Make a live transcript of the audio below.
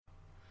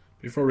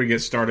Before we get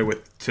started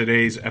with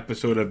today's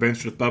episode of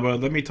Bench with Bubba,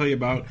 let me tell you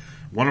about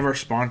one of our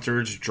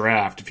sponsors,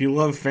 Draft. If you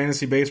love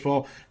fantasy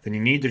baseball, then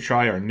you need to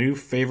try our new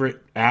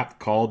favorite app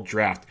called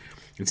Draft.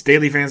 It's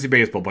daily fantasy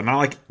baseball, but not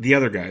like the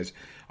other guys.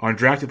 On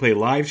Draft, you play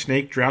live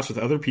snake drafts with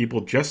other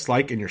people, just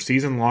like in your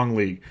season-long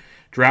league.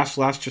 Drafts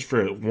last just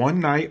for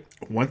one night.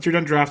 Once you're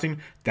done drafting,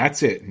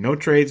 that's it. No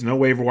trades, no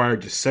waiver wire.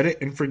 Just set it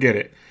and forget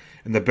it.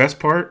 And the best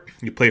part,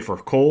 you play for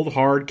cold,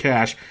 hard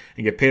cash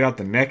and get paid out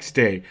the next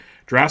day.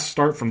 Drafts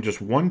start from just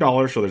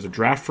 $1, so there's a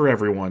draft for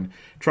everyone.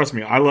 Trust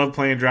me, I love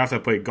playing drafts. I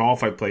play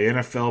golf, I play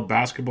NFL,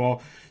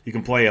 basketball. You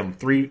can play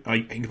you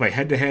can play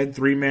head-to-head,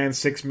 3-man,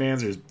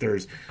 6-man.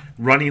 There's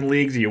running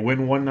leagues. You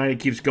win one night, it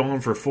keeps going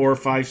for 4,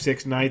 5,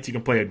 6 nights. You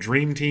can play a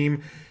dream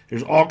team.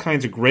 There's all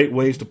kinds of great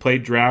ways to play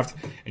draft,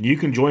 and you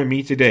can join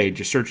me today.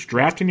 Just search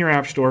Draft in your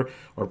app store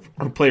or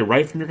play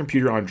right from your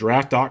computer on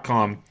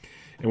draft.com.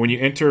 And when you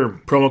enter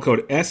promo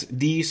code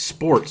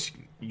SDSports,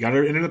 you got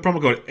to enter the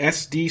promo code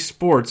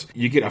SDSports.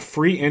 You get a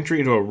free entry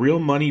into a real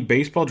money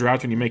baseball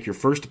draft when you make your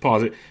first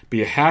deposit, but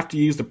you have to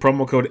use the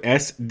promo code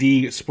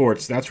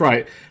SDSports. That's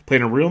right,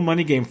 playing a real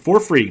money game for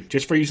free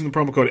just for using the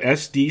promo code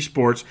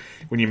SDSports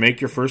when you make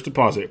your first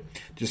deposit.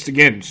 Just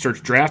again,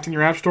 search Draft in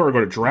your app store or go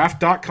to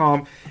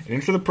draft.com and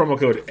enter the promo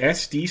code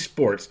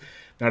SDSports.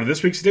 Now to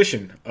this week's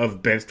edition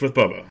of Benched with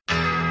Bubba.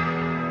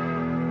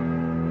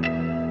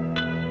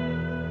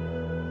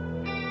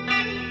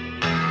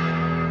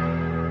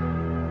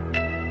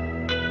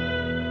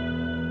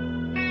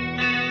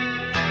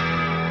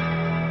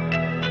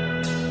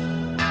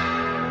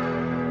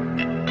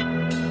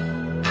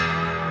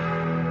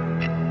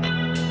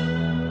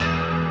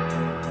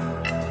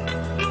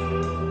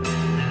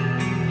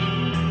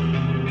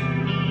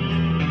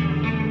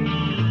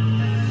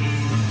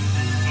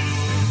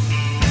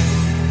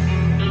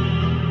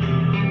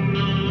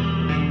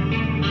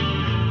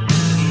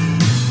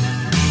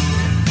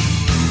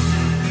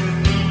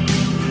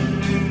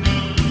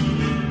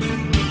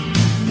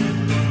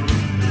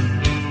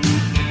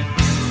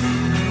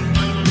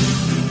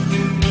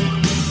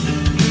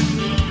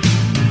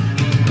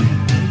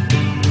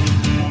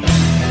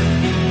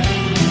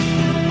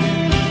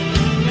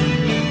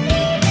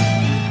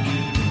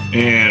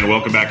 And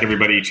welcome back,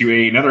 everybody,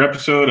 to another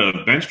episode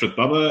of Benched with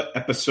Bubba,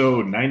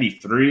 episode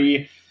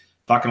 93.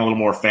 Talking a little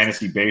more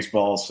fantasy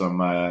baseball,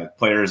 some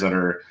players that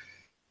are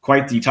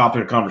quite the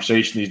topic of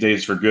conversation these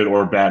days for good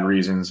or bad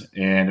reasons.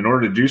 And in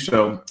order to do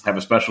so, I have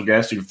a special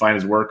guest. You can find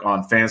his work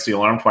on Fantasy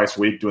Alarm twice a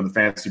week doing the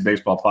Fantasy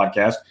Baseball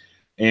Podcast.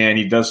 And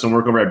he does some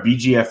work over at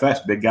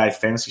BGFS, Big Guy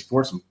Fantasy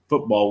Sports, some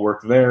football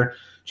work there.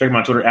 Check him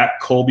on Twitter at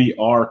Colby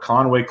R.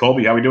 Conway.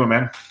 Colby, how we doing,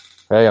 man?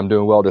 Hey, I'm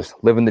doing well. Just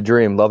living the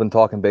dream, loving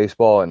talking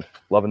baseball, and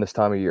loving this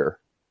time of year.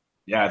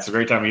 Yeah, it's a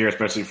great time of year,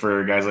 especially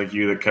for guys like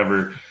you that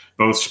cover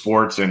both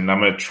sports. And I'm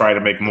going to try to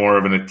make more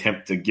of an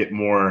attempt to get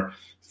more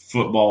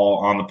football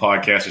on the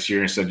podcast this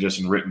year instead of just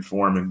in written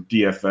form and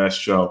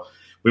DFS. So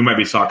we might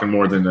be talking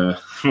more than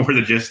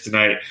just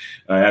tonight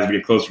as we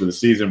get closer to the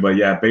season. But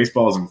yeah,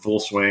 baseball is in full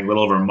swing, a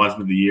little over a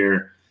month of the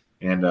year,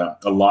 and a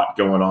lot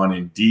going on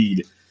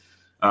indeed.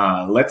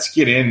 Let's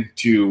get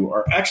into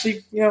let's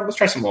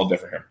try something a little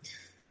different here.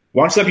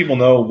 Why don't you let people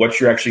know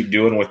what you're actually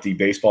doing with the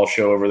baseball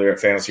show over there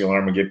at Fantasy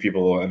Alarm and give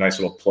people a nice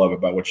little plug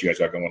about what you guys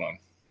got going on?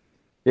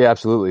 Yeah,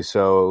 absolutely.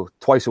 So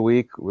twice a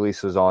week,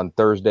 releases on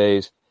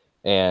Thursdays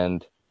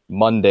and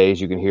Mondays.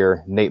 You can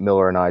hear Nate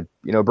Miller and I,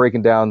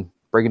 breaking down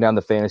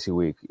the fantasy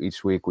week.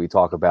 Each week we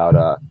talk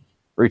about,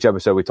 for each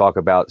episode we talk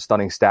about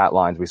stunning stat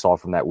lines we saw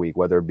from that week,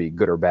 whether it be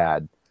good or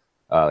bad.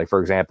 Like for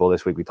example,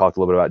 this week we talked a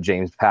little bit about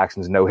James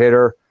Paxton's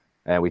no-hitter,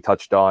 and we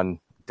touched on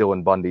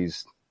Dylan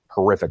Bundy's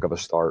horrific of a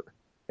start,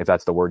 if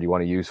that's the word you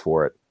want to use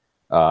for it.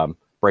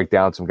 Break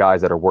down some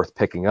guys that are worth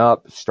picking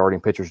up,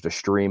 starting pitchers to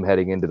stream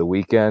heading into the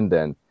weekend,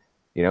 and,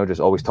 just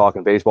always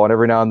talking baseball. And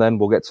every now and then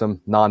we'll get some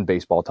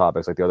non-baseball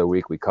topics. Like the other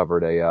week we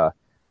covered a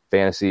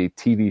fantasy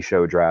TV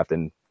show draft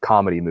and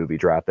comedy movie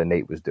draft that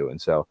Nate was doing.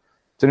 So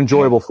it's an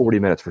enjoyable 40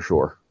 minutes for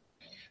sure.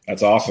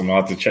 That's awesome.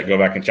 I'll have to go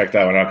back and check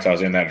that one out because I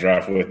was in that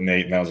draft with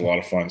Nate, and that was a lot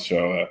of fun.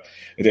 So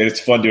it's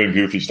fun doing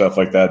goofy stuff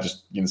like that,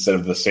 just instead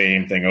of the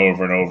same thing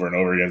over and over and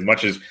over again. As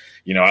much as,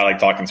 I like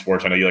talking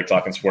sports, I know you like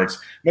talking sports,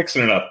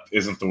 mixing it up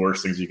isn't the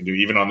worst things you can do.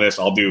 Even on this,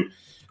 I'll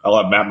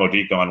have Matt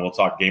Modica on. We'll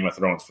talk Game of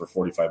Thrones for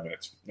 45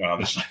 minutes.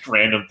 Just like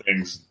random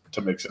things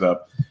to mix it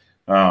up.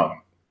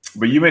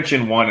 But you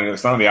mentioned one, and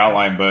it's not on the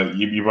outline, but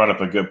you brought up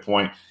a good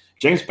point.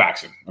 James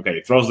Paxton. Okay,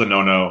 he throws the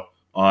no-no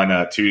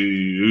on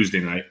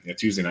Tuesday night.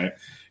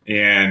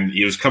 And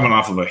he was coming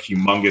off of a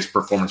humongous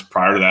performance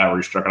prior to that where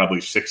he struck out, I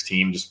believe,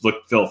 16, just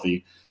looked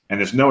filthy. And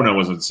this no-no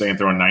was insane,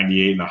 throwing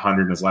 98 and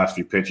 100 in his last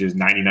few pitches,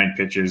 99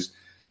 pitches.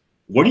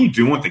 What are you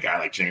doing with a guy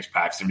like James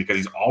Paxton? Because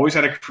he's always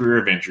had a career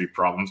of injury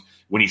problems.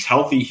 When he's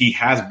healthy, he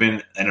has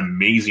been an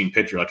amazing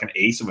pitcher, like an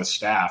ace of a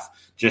staff,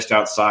 just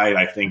outside,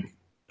 I think,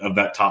 of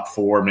that top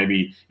 4,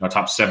 maybe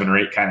top 7 or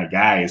 8 kind of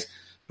guys.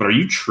 But are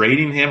you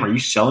trading him? Are you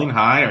selling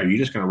high? Or are you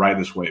just going to ride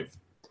this wave?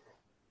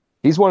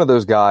 He's one of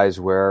those guys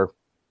where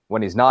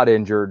when he's not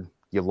injured,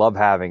 you love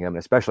having him,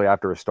 especially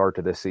after a start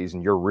to this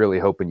season. You're really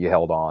hoping you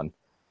held on.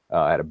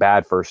 Had a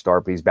bad first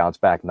start, but he's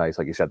bounced back nice.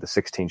 Like you said, the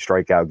 16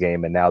 strikeout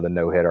game and now the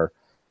no-hitter.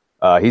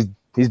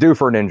 He's due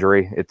for an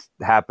injury. It's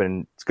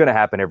happened. It's going to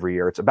happen every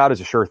year. It's about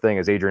as a sure thing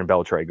as Adrian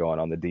Beltre going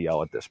on the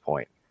DL at this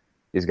point.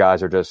 These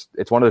guys are just.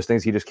 It's one of those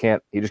things he just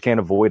can't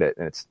avoid it.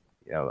 And it's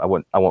I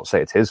won't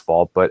say it's his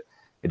fault, but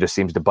it just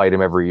seems to bite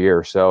him every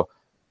year. So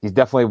he's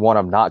definitely one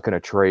I'm not going to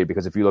trade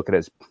because if you look at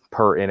his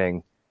per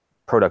inning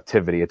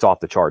productivity, it's off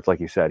the charts. Like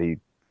you said, he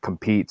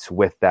competes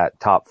with that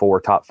top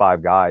 4, top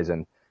 5 guys,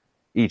 and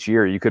each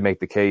year you could make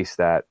the case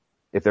that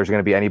if there's going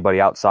to be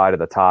anybody outside of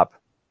the top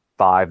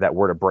 5 that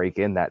were to break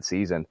in that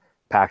season,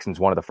 Paxton's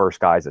one of the first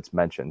guys that's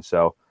mentioned.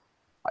 So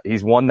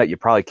he's one that you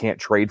probably can't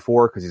trade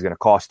for because he's going to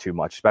cost too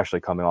much, especially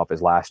coming off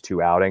his last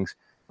 2 outings.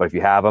 But if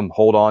you have him,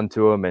 hold on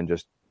to him and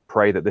just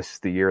pray that this is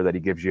the year that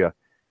he gives you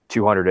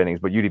 200 innings,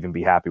 but you'd even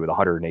be happy with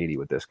 180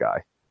 with this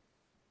guy.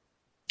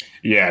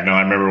 Yeah, no,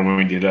 I remember when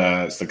we did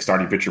like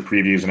starting pitcher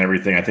previews and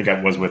everything. I think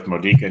I was with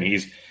Modica, and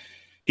he's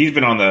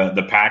been on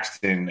the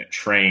Paxton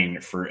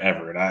train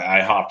forever. And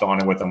I hopped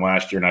on it with him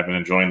last year, and I've been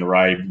enjoying the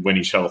ride when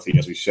he's healthy,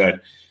 as we said.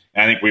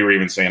 I think we were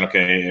even saying,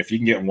 okay, if you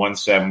can get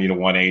 170 to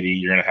 180,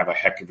 you're going to have a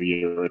heck of a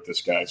year with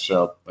this guy.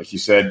 So, like you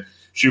said,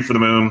 shoot for the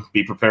moon,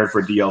 be prepared for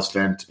a DL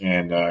stint,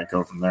 and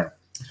go from there.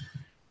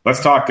 Let's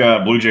talk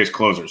Blue Jays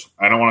closers.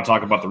 I don't want to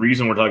talk about the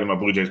reason we're talking about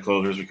Blue Jays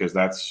closers because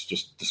that's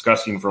just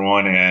disgusting for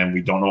one, and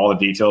we don't know all the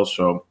details,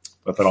 so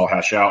let that all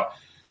hash out.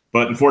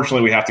 But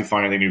unfortunately, we have to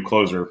find a new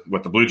closer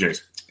with the Blue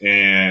Jays.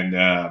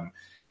 And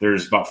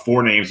there's about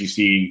 4 names you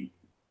see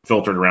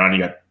filtered around. You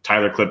got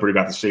Tyler Clippard, who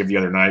got the save the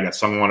other night. You got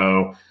Sung-Won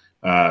Oh,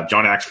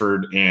 John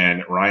Axford,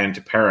 and Ryan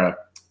Tepera.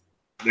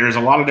 There's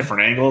a lot of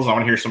different angles. I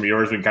want to hear some of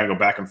yours. We can kind of go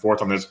back and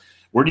forth on this.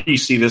 Where do you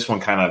see this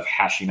one kind of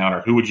hashing out, or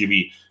who would you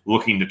be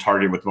looking to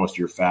target with most of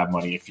your fab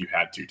money if you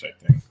had to type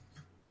thing?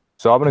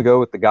 So I'm going to go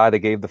with the guy that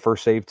gave the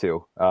first save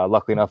to.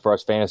 Luckily enough for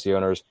us fantasy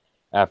owners,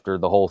 after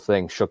the whole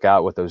thing shook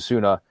out with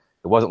Ozuna,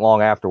 it wasn't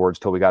long afterwards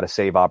till we got a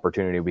save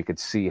opportunity. We could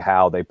see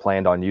how they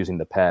planned on using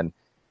the pen.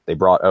 They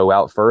brought O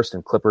out first,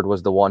 and Clippard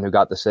was the one who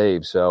got the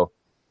save. So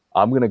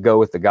I'm going to go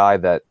with the guy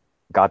that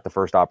got the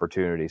first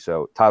opportunity.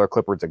 So Tyler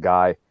Clippard's a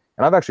guy,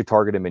 and I've actually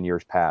targeted him in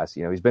years past.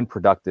 He's been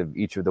productive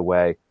each of the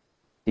way.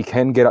 He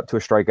can get up to a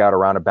strikeout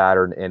around a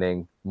batter an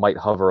inning, might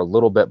hover a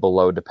little bit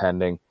below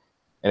depending.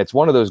 And it's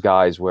one of those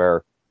guys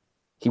where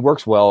he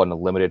works well in a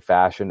limited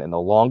fashion, and the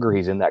longer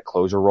he's in that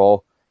closer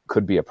role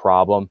could be a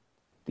problem.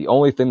 The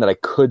only thing that I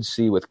could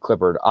see with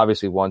Clippard,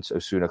 obviously once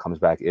Osuna comes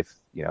back, if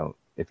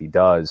he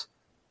does,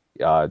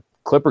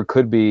 Clippard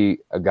could be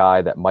a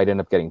guy that might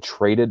end up getting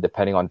traded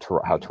depending on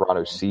how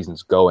Toronto's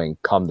season's going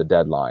come the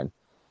deadline.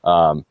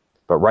 But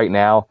right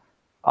now,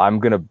 I'm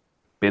going to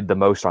bid the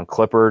most on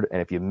Clippard,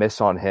 and if you miss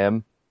on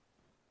him,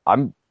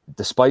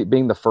 despite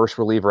being the first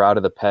reliever out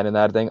of the pen and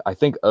that thing, I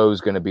think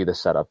O's going to be the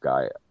setup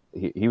guy.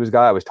 He was a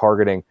guy I was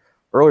targeting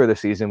earlier this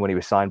season when he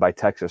was signed by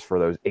Texas for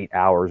those 8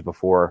 hours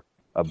before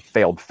a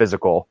failed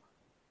physical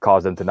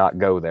caused him to not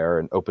go there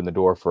and open the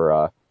door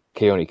for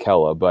Keone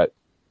Kela. But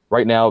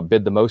right now,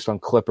 bid the most on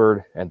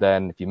Clippard, and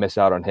then if you miss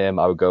out on him,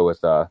 I would go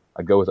with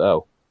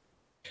O.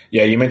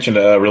 Yeah, you mentioned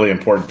a really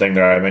important thing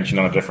that I mentioned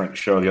on a different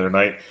show the other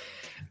night.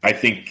 I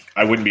think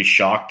I wouldn't be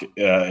shocked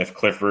if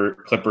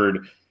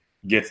Clippard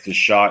gets the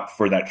shot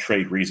for that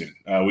trade reason.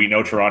 We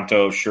know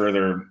Toronto, sure,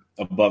 they're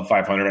above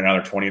 500 and now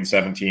they're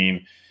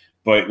 20-17.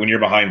 But when you're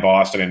behind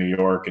Boston and New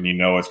York, and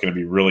it's going to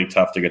be really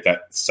tough to get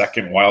that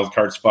second wild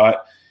card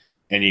spot,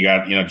 and you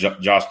got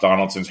Josh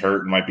Donaldson's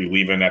hurt and might be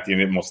leaving at the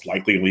end, most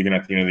likely leaving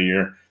at the end of the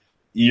year,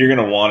 you're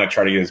going to want to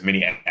try to get as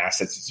many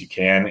assets as you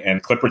can.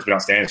 And Clippard's been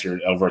outstanding this year,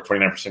 over a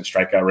 29%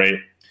 strikeout rate.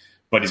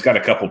 But he's got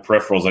a couple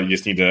peripherals that you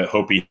just need to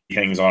hope he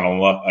hangs on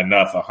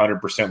enough.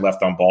 100%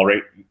 left on ball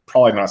rate,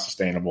 probably not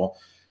sustainable.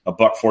 A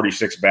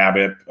 $146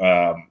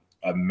 BABIP,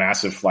 a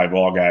massive fly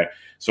ball guy.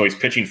 So he's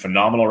pitching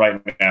phenomenal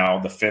right now.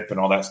 The FIP and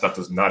all that stuff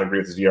does not agree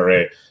with his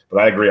ERA.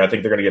 But I agree. I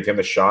think they're going to get him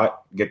the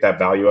shot, get that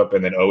value up,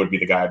 and then O would be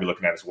the guy I'd be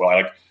looking at as well.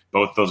 I like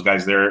both those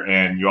guys there.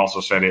 And you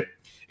also said it.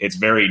 It's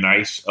very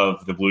nice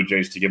of the Blue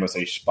Jays to give us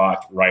a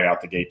spot right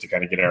out the gate to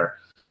kind of get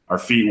our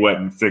feet wet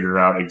and figure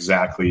out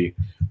exactly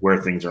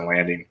where things are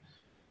landing.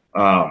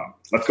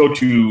 Let's go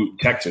to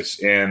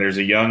Texas, and there's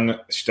a young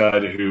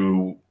stud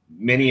who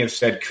many have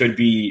said could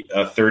be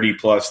a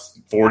 30-plus,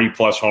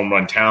 40-plus home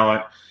run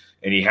talent,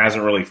 and he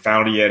hasn't really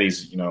found it yet.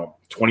 He's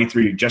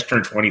 23, just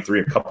turned 23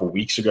 a couple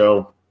weeks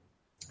ago,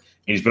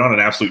 and he's been on an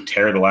absolute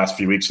tear the last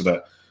few weeks of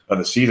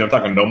the season. I'm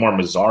talking Nomar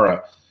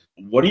Mazara.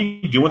 What do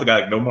you do with a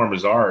guy like Nomar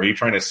Mazara? Are you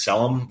trying to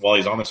sell him while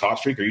he's on this hot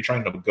streak, or are you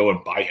trying to go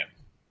and buy him?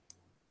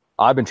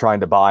 I've been trying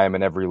to buy him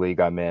in every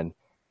league I'm in.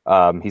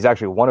 He's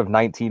actually one of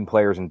 19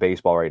 players in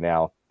baseball right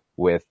now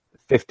with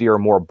 50 or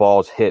more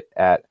balls hit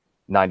at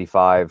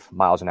 95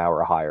 miles an hour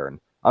or higher. And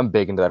I'm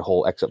big into that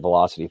whole exit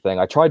velocity thing.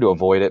 I tried to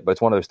avoid it, but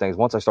it's one of those things.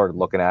 Once I started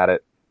looking at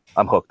it,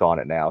 I'm hooked on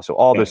it now. So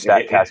all those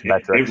StatCast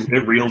metrics.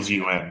 It reels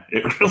you in.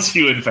 It reels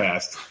you in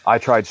fast. I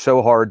tried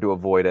so hard to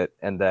avoid it,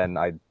 and then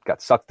I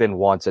got sucked in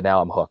once, and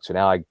now I'm hooked. So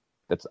now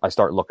I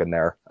start looking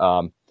there.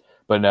 But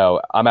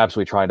no, I'm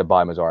absolutely trying to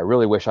buy Mazar. I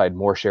really wish I had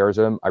more shares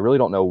of him. I really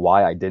don't know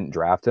why I didn't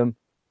draft him.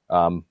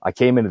 I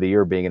came into the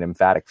year being an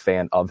emphatic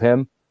fan of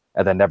him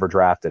and then never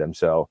drafted him.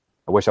 So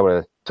I wish I would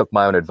have took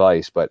my own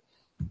advice, but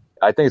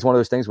I think it's one of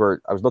those things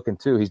where I was looking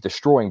too. He's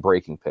destroying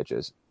breaking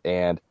pitches.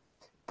 And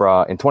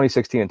in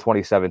 2016 and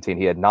 2017,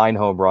 he had 9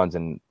 home runs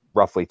and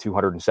roughly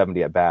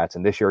 270 at bats.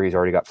 And this year he's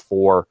already got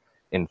 4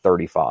 in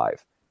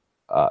 35.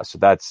 So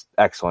that's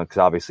excellent because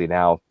obviously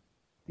now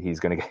he's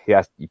going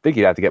to you think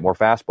he'd have to get more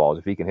fastballs.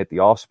 If he can hit the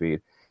off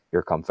speed,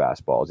 here come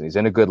fastballs. And he's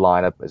in a good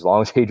lineup. As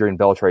long as Adrian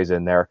Beltre's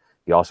in there,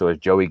 he also has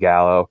Joey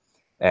Gallo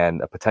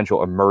and a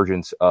potential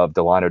emergence of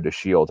Delino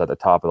DeShields at the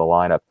top of the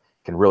lineup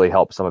can really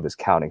help some of his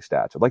counting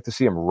stats. I'd like to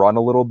see him run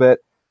a little bit,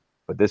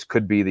 but this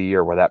could be the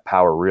year where that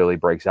power really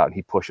breaks out and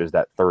he pushes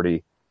that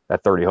 30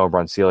 home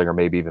run ceiling or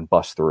maybe even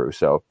busts through.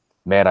 So,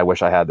 man, I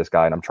wish I had this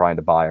guy, and I'm trying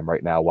to buy him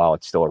right now while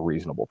it's still a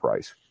reasonable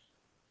price.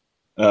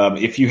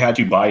 If you had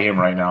to buy him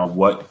right now,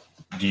 what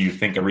do you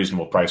think a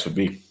reasonable price would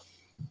be?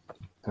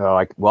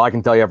 I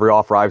can tell you every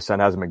offer I've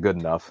sent hasn't been good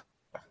enough.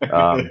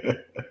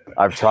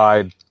 I've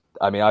tried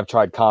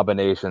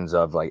combinations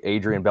of like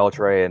Adrian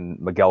Beltre and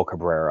Miguel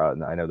Cabrera,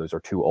 and I know those are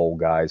 2 old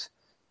guys.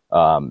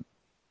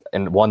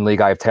 In one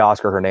league, I have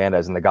Teoscar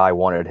Hernandez, and the guy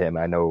wanted him.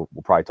 I know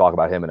we'll probably talk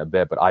about him in a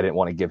bit, but I didn't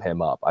want to give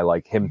him up. I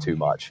like him too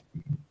much.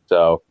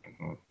 So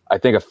I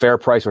think a fair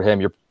price for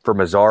him. For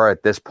Mazara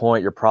at this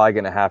point, you're probably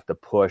going to have to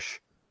push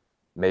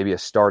maybe a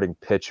starting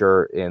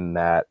pitcher in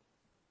that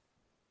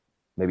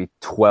maybe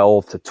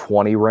 12 to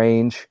 20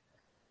 range,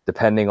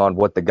 depending on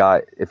what the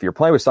guy – if you're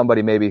playing with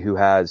somebody maybe who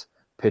has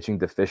pitching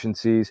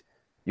deficiencies,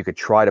 you could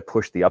try to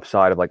push the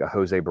upside of like a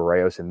Jose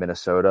Barrios in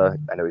Minnesota.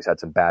 I know he's had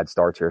some bad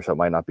starts here, so it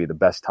might not be the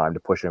best time to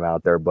push him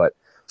out there, but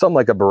something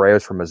like a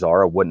Barrios from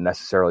Mazara wouldn't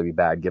necessarily be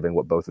bad given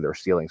what both of their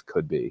ceilings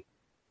could be.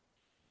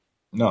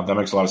 No, that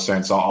makes a lot of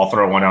sense. I'll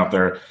throw one out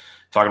there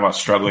talking about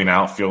struggling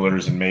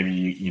outfielders, and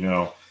maybe,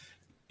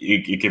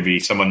 it could be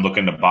someone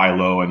looking to buy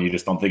low and you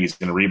just don't think he's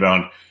going to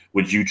rebound.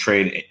 Would you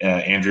trade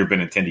Andrew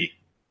Benintendi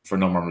for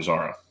Nomar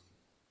Mazara?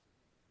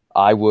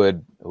 I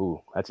would.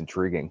 Ooh, that's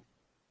intriguing.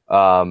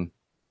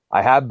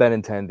 I have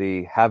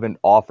Benintendi, haven't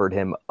offered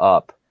him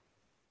up.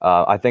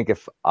 I think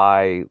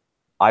I'd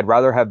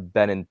rather have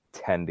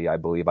Benintendi, I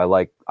believe.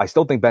 I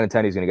still think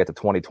Benintendi is going to get to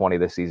 2020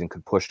 this season,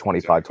 could push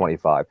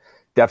 25-25.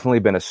 Definitely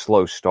been a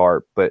slow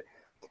start, and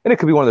it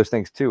could be one of those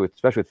things too,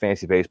 especially with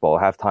fantasy baseball.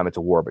 At halftime, it's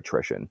a war of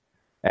attrition.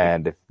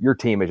 And if your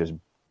team is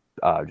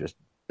just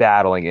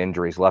battling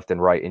injuries left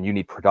and right and you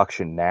need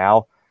production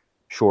now,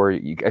 sure,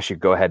 you guys should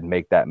go ahead and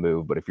make that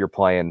move. But if you're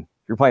playing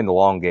the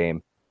long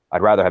game,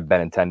 I'd rather have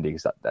Benintendi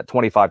because that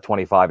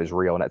 25-25 is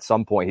real. And at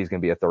some point, he's going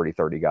to be a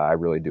 30-30 guy. I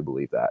really do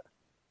believe that.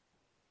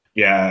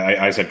 Yeah,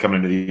 I said coming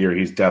into the year,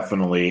 he's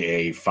definitely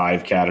a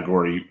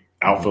 5-category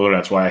outfielder.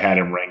 That's why I had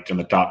him ranked in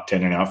the top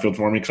 10 in outfield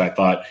for me, because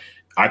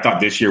I thought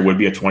this year would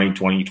be a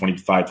 20-20,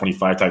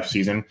 25-25 type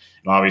season.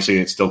 And obviously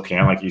it still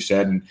can, like you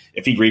said. And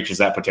if he reaches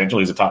that potential,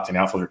 he's a top 10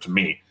 outfielder to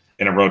me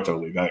in a roto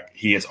league.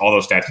 He has all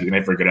those stats. He can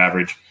hit for a good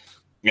average.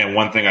 And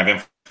one thing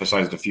I've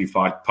emphasized a few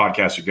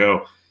podcasts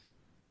ago,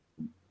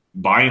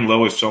 buying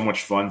low is so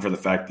much fun for the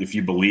fact that if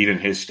you believe in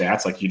his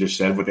stats, like you just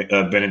said with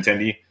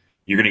Benintendi,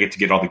 you're going to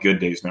get all the good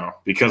days now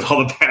because all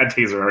the bad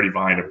days are already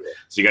behind him.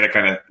 So you got to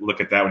kind of look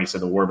at that when you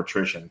said the war of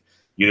attrition.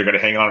 You either got to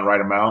hang on and ride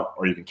him out,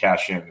 or you can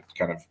cash in. It's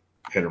kind of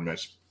hit or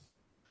miss.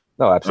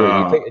 No,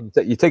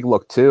 absolutely. You take a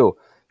look too.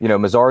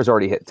 Mazara's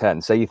already hit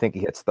 10. Say you think he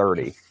hits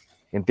 30.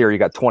 In theory, you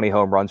got 20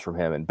 home runs from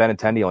him, and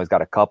Benintendi only's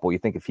got a couple. You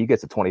think if he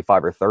gets to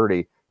 25 or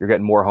 30, you're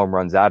getting more home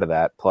runs out of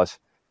that. Plus,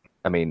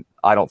 I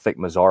don't think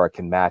Mazara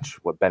can match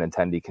what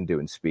Benintendi can do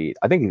in speed.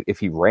 I think if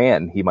he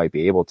ran, he might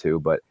be able to,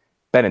 but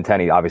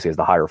Benintendi obviously has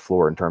the higher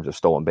floor in terms of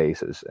stolen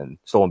bases, and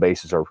stolen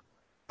bases are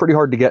pretty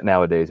hard to get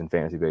nowadays in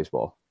fantasy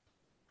baseball.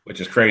 Which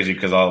is crazy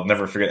because I'll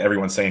never forget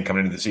everyone saying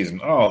coming into the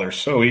season, oh, they're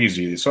so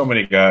easy. There's so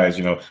many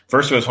guys,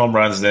 first it was home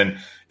runs, then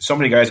so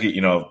many guys get,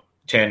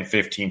 10,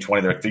 15,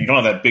 20. You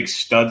don't have that big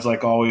studs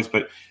like always,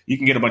 but you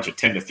can get a bunch of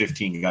 10 to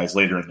 15 guys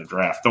later in the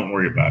draft. Don't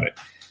worry about it.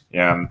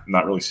 Yeah, I'm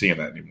not really seeing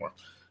that anymore.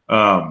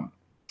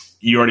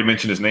 You already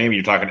mentioned his name.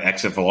 You're talking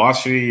exit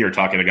velocity. You're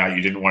talking a guy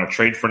you didn't want to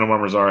trade for Nomar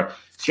Mazara.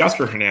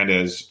 Teoscar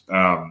Hernandez,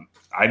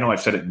 I know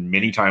I've said it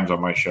many times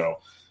on my show.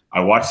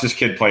 I watched this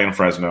kid play in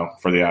Fresno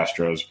for the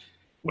Astros.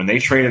 When they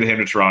traded him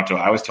to Toronto,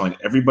 I was telling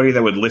everybody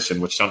that would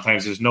listen, which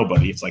sometimes is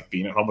nobody. It's like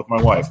being at home with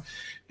my wife.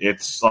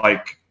 It's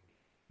like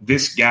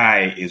this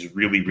guy is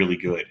really, really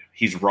good.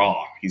 He's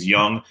raw. He's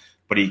young,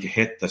 but he can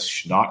hit the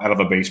snot out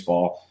of a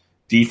baseball.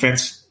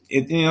 Defense,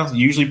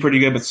 usually pretty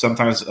good, but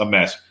sometimes a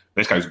mess.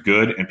 This guy's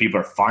good, and people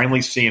are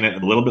finally seeing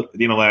it a little bit at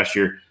the end of last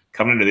year,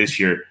 coming into this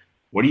year.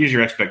 What are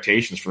your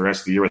expectations for the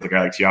rest of the year with a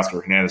guy like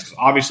Teoscar Hernandez? Because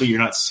obviously you're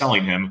not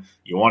selling him.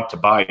 You want to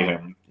buy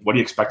him. What are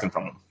you expecting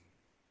from him?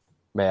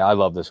 Man, I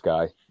love this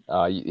guy.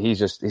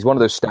 He's one of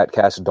those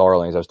StatCast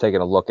darlings. I was taking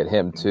a look at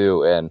him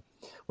too, and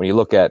when you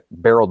look at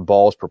barreled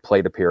balls per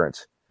plate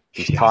appearance,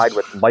 he's tied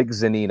with Mike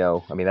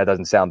Zunino. That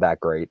doesn't sound that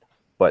great,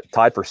 but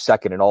tied for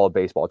second in all of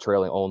baseball,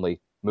 trailing only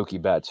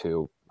Mookie Betts,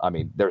 who,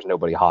 there's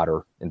nobody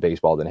hotter in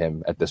baseball than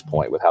him at this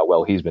point with how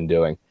well he's been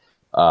doing.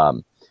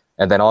 And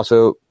then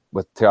also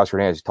with Teoscar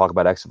Hernandez, you talk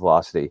about exit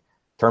velocity.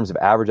 terms of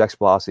average exit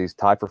velocity, he's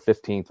tied for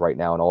 15th right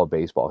now in all of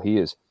baseball. He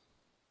is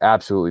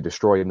absolutely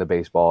destroying the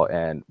baseball.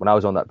 And when I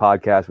was on that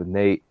podcast with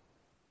Nate,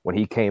 when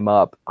he came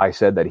up, I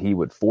said that he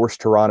would force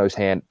Toronto's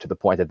hand to the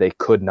point that they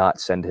could not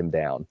send him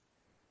down.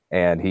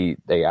 And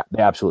they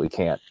absolutely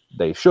can't.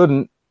 They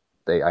shouldn't.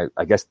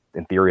 I guess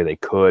in theory they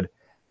could.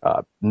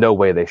 No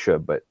way they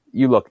should. But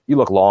you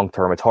look long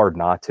term, it's hard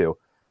not to.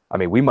 I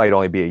mean, we might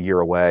only be a year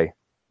away,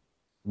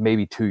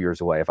 maybe 2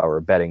 years away if I were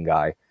a betting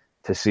guy,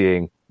 to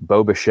seeing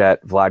Bo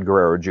Bichette, Vlad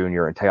Guerrero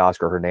Jr., and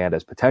Teoscar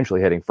Hernandez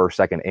potentially hitting first,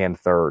 second, and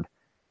third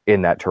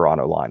in that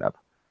Toronto lineup,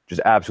 which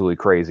is absolutely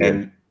crazy.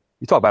 And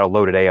you talk about a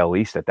loaded AL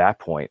East at that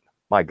point.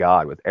 My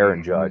God, with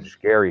Aaron Judge,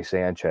 Gary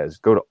Sanchez,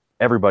 go to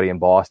everybody in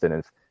Boston,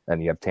 and then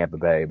you have Tampa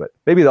Bay. But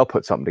maybe they'll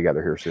put something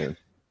together here soon.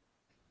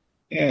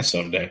 Yeah,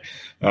 someday.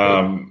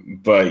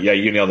 But yeah,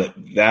 you nailed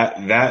it.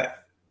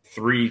 That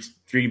three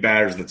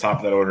batters at the top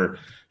of that order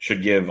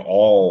should give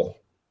all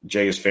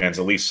Jays fans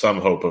at least some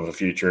hope of a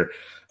future.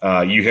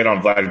 You hit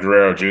on Vlad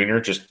Guerrero Jr.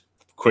 Just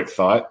quick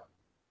thought.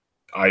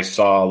 I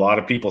saw a lot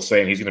of people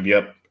saying he's going to be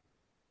up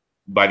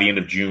by the end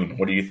of June.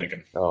 What are you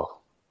thinking? Oh,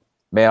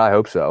 man, I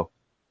hope so.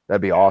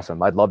 That'd be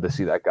awesome. I'd love to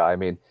see that guy. I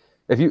mean,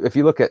 if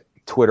you look at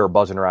Twitter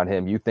buzzing around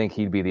him, you think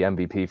he'd be the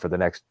MVP for the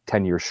next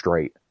 10 years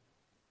straight.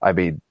 I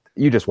mean,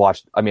 you just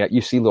watch. I mean,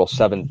 you see little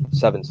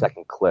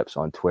 7-second clips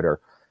on Twitter.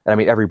 And I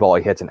mean, every ball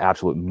he hits an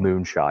absolute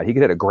moonshot. He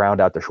could hit a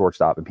ground out to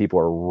shortstop, and people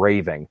are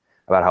raving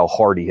about how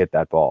hard he hit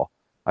that ball.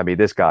 I mean,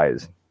 this guy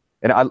is,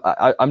 and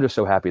I'm just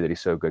so happy that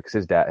he's so good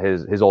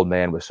because his old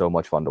man was so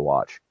much fun to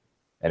watch.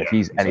 And if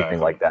he's anything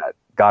like that,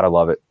 gotta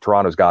love it.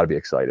 Toronto's got to be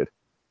excited.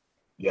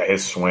 Yeah,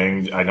 his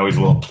swing. I know he's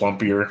a little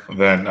plumpier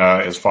than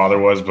his father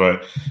was,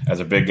 but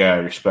as a big guy, I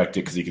respect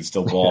it because he can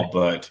still ball.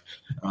 But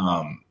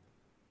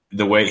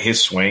the way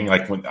his swing,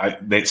 like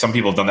some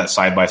people have done that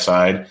side by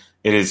side.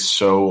 It is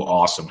so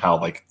awesome how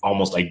like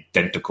almost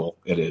identical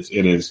it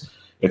is.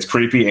 It's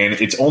creepy, and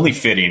it's only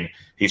fitting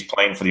he's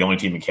playing for the only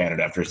team in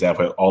Canada after his dad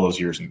played all those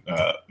years in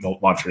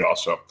Montreal.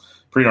 So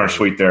pretty darn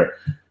sweet there.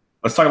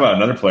 Let's talk about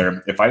another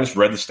player. If I just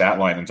read the stat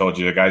line and told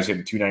you the guy's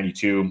hitting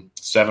 292,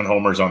 7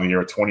 homers on the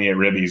year, 28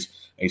 ribbies,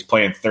 and he's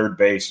playing third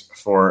base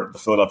for the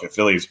Philadelphia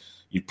Phillies,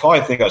 you'd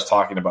probably think I was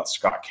talking about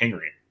Scott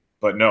Kingery.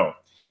 But no,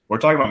 we're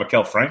talking about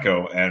Maikel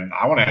Franco, and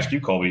I want to ask you,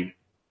 Colby,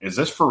 is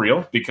this for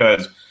real?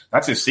 Because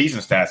that's his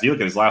season stats. You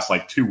look at his last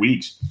 2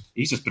 weeks,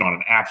 he's just been on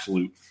an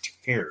absolute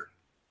tear.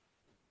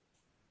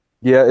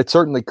 Yeah, it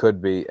certainly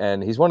could be.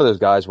 And he's one of those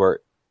guys where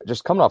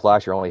just coming off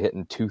last year, only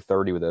hitting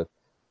 230 with a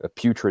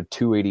putrid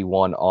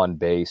 281 on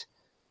base.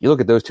 You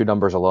look at those two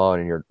numbers alone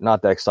and you're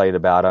not that excited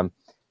about him.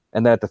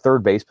 And then at the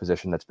third base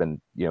position that's been,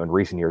 in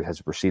recent years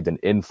has received an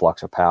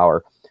influx of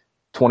power.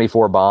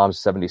 24 bombs,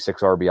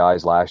 76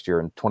 RBIs last year,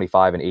 and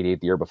 25 and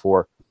 88 the year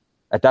before.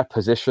 At that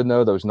position,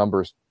 though, those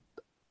numbers,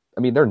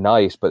 I mean, they're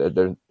nice, but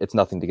it's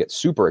nothing to get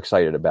super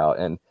excited about.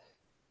 And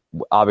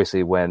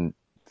obviously when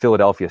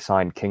Philadelphia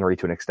signed Kingery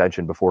to an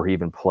extension before he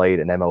even played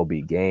an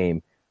MLB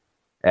game,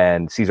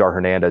 and Cesar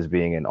Hernandez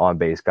being an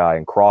on-base guy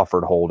and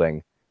Crawford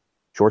holding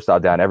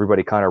shortstop down,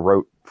 everybody kind of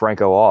wrote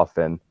Franco off.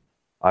 And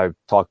I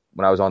talked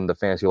when I was on the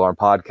Fantasy Alarm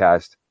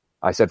podcast,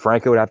 I said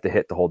Franco would have to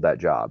hit to hold that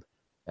job.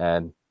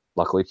 And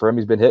luckily for him,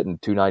 he's been hitting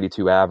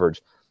 292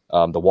 average.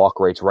 The walk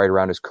rate's right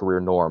around his career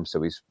norm,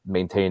 so he's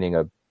maintaining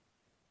a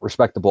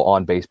respectable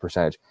on-base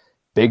percentage.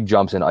 Big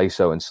jumps in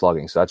ISO and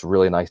slugging, so that's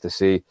really nice to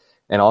see.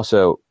 And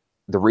also,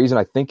 the reason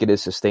I think it is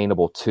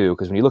sustainable too,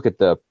 because when you look at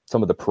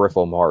some of the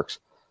peripheral marks,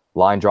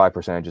 line drive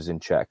percentage is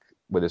in check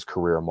with his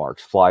career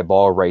marks. Fly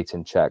ball rates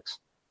in check.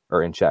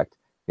 The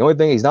only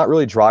thing, he's not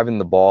really driving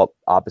the ball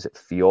opposite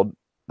field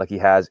like he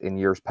has in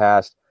years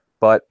past,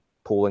 but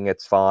pulling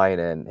it's fine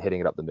and hitting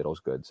it up the middle is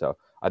good. So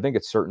I think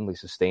it's certainly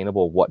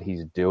sustainable what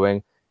he's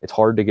doing. It's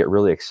hard to get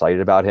really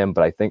excited about him,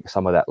 but I think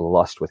some of that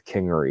lust with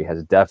Kingery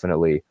has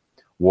definitely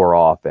wore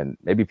off, and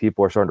maybe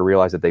people are starting to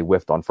realize that they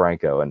whiffed on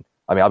Franco. And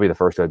I mean, I'll be the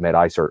first to admit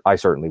I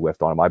certainly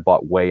whiffed on him. I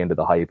bought way into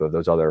the hype of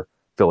those other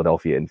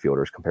Philadelphia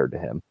infielders compared to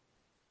him.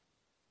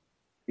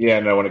 Yeah,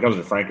 no, when it comes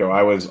to Franco,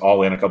 I was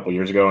all in a couple of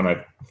years ago, and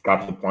I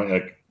got to the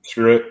point,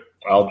 screw it,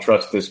 I'll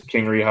trust this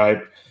Kingery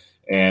hype.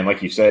 And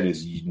like you said,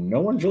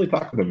 no one's really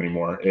talking to him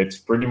anymore. It's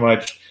pretty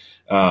much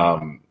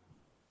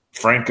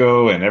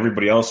Franco and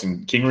everybody else,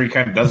 and Kingery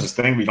kind of does his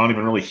thing, but you don't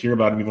even really hear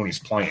about him even when he's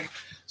playing.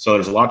 So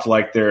there's a lot to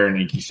like there, and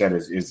like you said,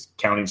 his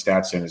counting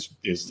stats and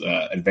his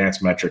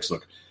advanced metrics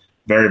look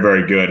very,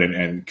 very good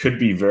and could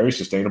be very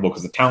sustainable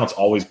because the talent's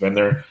always been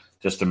there,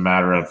 just a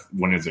matter of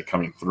when is it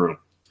coming through.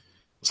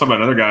 Some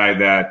another guy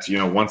that,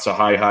 once a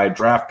high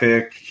draft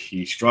pick,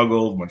 he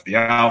struggled, went to the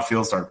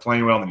outfield, started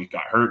playing well, and then he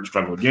got hurt and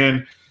struggled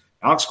again.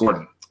 Alex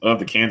Gordon of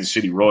the Kansas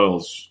City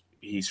Royals,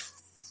 he's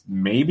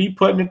maybe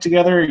putting it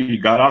together. He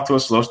got off to a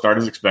slow start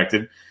as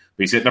expected,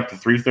 but he's hitting up to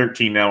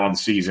 313 now on the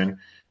season.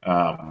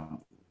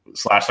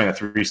 Slash line at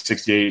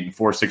 368 and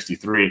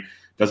 463.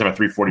 Does have a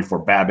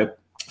 344 BABIP.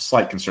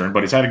 Slight concern,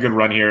 but he's had a good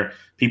run here.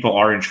 People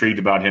are intrigued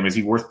about him. Is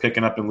he worth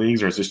picking up in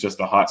leagues, or is this just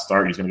a hot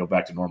start and he's going to go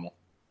back to normal?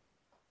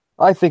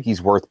 I think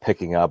he's worth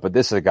picking up, but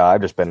this is a guy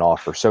I've just been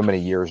off for so many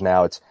years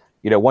now.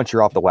 once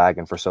you're off the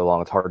wagon for so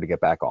long, it's hard to get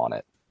back on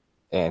it.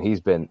 And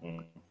he's been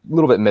a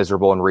little bit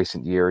miserable in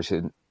recent years.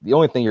 And the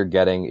only thing you're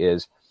getting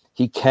is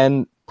he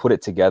can put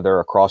it together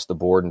across the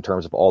board in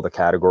terms of all the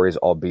categories,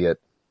 albeit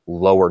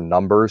lower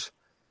numbers.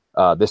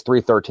 This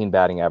 313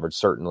 batting average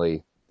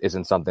certainly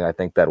isn't something I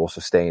think that will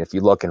sustain. If you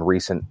look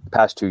in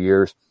past 2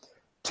 years,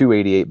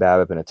 288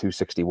 BABIP and a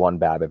 261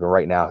 BABIP, and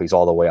right now he's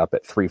all the way up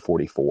at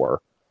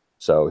 344.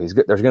 So there's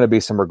going to be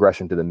some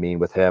regression to the mean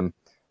with him.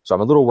 So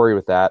I'm a little worried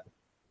with that.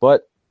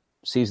 But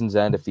season's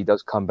end, if he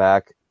does come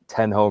back,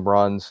 10 home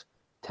runs,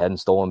 10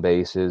 stolen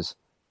bases,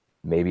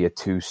 maybe a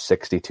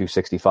 260,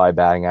 265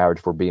 batting average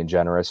if we're being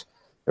generous.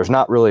 There's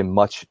not really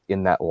much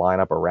in that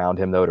lineup around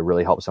him, though, to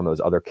really help some of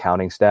those other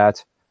counting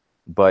stats.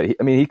 But,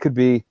 he could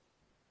be,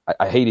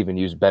 I hate even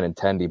use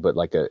Benintendi, but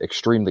like an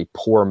extremely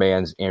poor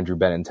man's Andrew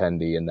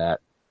Benintendi in that,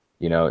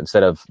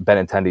 instead of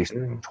Benintendi's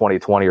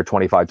 20-20 or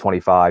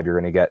 25-25, you're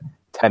going to get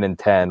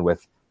 10-10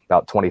 with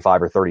about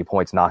 25 or 30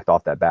 points knocked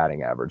off that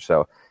batting average.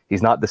 So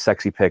he's not the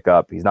sexy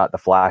pickup. He's not the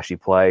flashy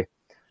play,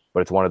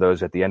 but it's one of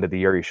those at the end of the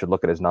year, you should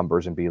look at his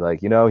numbers and be like,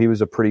 he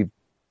was a pretty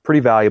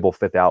valuable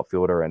fifth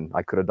outfielder, and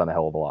I could have done a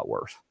hell of a lot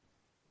worse.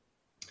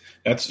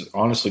 That's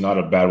honestly not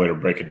a bad way to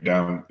break it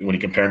down when you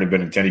compare him to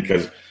Benintendi,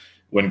 because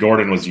when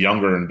Gordon was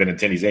younger and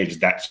Benintendi's age,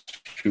 that's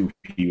who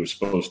he was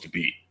supposed to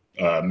be,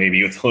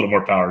 maybe with a little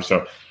more power.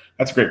 So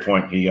that's a great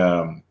point.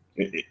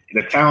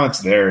 The talent's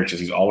there, it's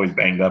just he's always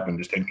banged up and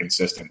just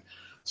inconsistent.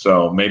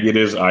 So maybe it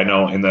is, I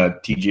know in the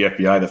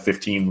TGFBI, the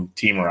 15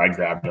 teamer, I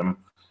grabbed him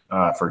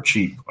for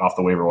cheap off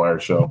the waiver wire.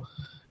 So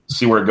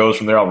see where it goes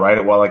from there. I'll write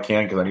it while I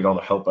can because I need all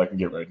the help I can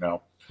get right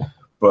now.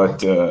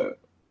 But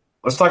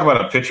let's talk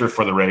about a pitcher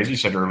for the Rays. You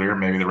said earlier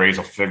maybe the Rays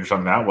will figure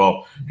something out.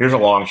 Well, here's a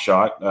long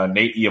shot.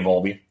 Nate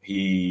Eovaldi.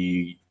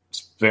 He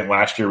spent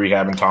last year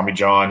rehabbing Tommy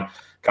John,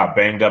 got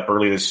banged up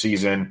early this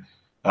season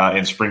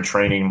in spring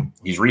training.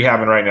 He's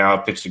rehabbing right now,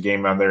 pitched a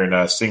game out there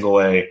in single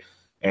A,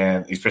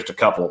 and he's pitched a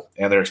couple.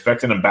 And they're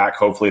expecting him back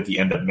hopefully at the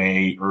end of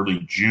May,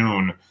 early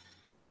June.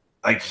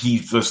 Like,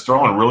 he was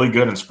throwing really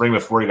good in spring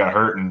before he got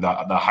hurt, and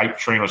the hype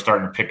train was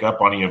starting to pick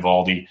up on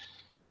Eovaldi.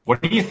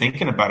 What are you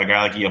thinking about a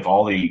guy like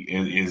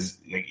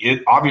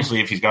Eovaldi?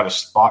 Obviously, if he's got a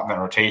spot in that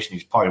rotation,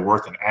 he's probably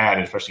worth an add,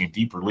 especially in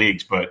deeper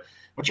leagues. But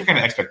what's your kind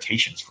of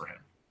expectations for him?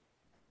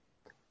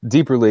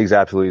 Deeper leagues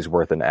absolutely is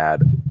worth an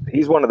add.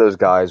 He's one of those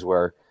guys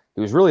where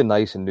he was really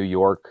nice in New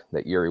York.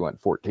 That year he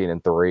went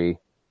 14-3,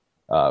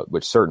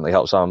 which certainly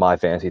helped some of my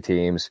fantasy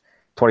teams.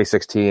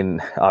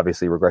 2016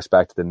 obviously regressed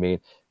back to the mean.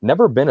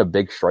 Never been a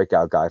big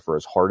strikeout guy for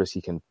as hard as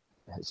he can.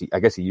 I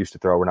guess he used to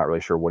throw. We're not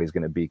really sure what he's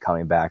going to be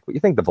coming back, but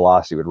you think the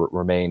velocity would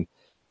remain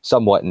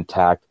somewhat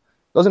intact.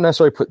 Doesn't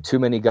necessarily put too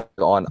many guys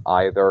on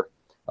either.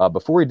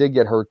 Before he did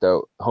get hurt,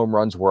 though, home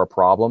runs were a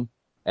problem,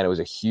 and it was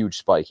a huge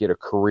spike. He had a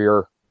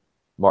career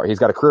mark. He's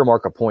got a career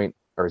mark of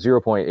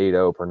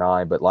 0.80 per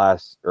 9, but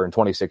in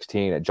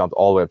 2016 it jumped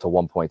all the way up to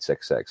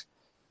 1.66.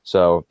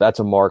 So that's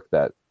a mark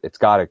that it's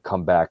got to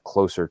come back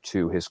closer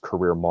to his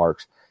career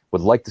marks.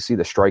 Would like to see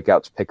the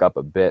strikeouts pick up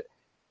a bit.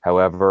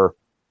 However,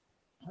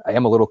 I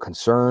am a little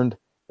concerned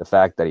the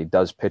fact that he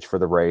does pitch for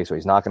the Rays, so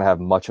he's not going to have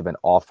much of an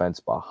offense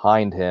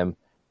behind him,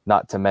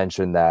 not to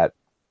mention that,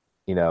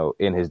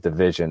 in his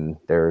division,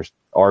 there's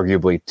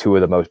arguably two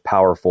of the most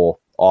powerful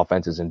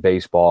offenses in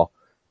baseball,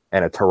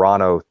 and a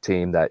Toronto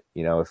team that,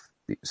 if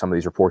some of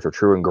these reports are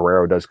true and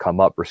Guerrero does come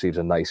up, receives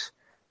a nice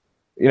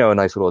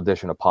little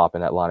addition of pop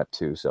in that lineup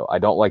too. So I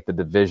don't like the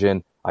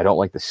division. I don't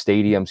like the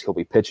stadiums he'll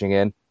be pitching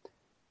in.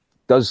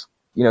 Does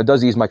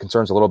ease my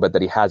concerns a little bit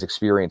that he has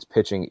experience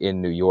pitching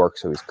in New York,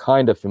 so he's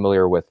kind of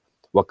familiar with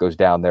what goes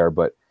down there.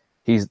 But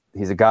he's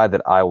a guy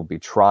that I will be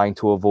trying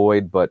to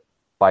avoid. But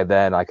by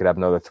then, I could have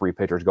another 3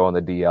 pitchers go on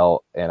the DL,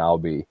 and I'll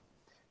be,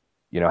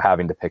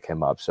 having to pick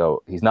him up.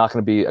 So he's not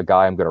going to be a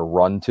guy I'm going to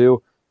run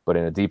to. But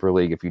in a deeper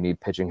league, if you need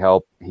pitching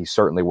help, he's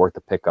certainly worth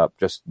the pickup.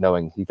 Just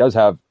knowing he does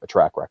have a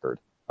track record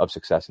of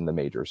success in the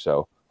majors,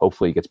 so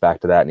hopefully he gets back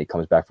to that and he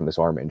comes back from this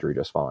arm injury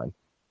just fine.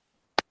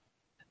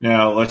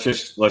 Now, let's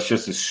just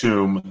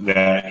assume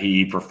that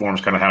he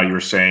performs kind of how you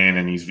were saying,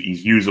 and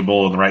he's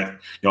usable in the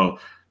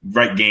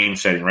right game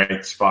setting,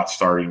 right spot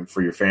starting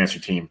for your fantasy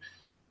team.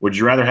 Would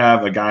you rather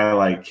have a guy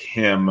like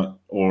him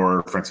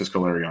or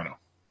Francisco Liriano?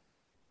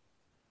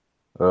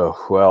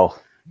 Oh,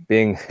 well,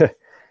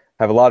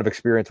 have a lot of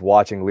experience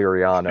watching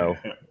Liriano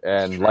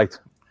and liked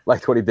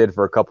what he did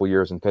for a couple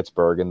years in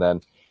Pittsburgh, and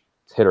then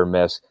it's hit or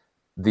miss.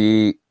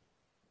 I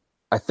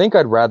think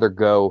I'd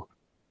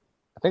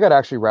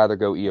actually rather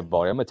go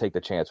Eovaldi. I'm going to take the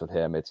chance with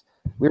him.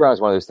 Liriano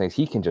is one of those things.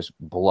 He can just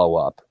blow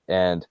up,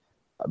 and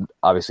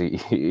obviously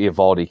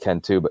Eovaldi can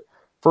too. But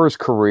for his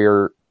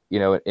career,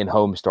 in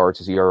home starts,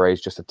 his ERA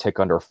is just a tick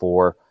under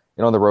 4,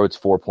 and on the road it's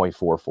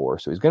 4.44.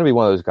 So he's going to be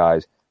one of those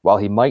guys. While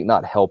he might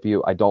not help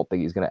you, I don't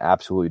think he's going to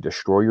absolutely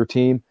destroy your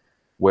team.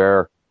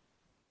 Where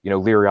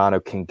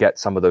Liriano can get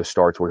some of those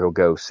starts where he'll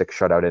go 6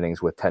 shutout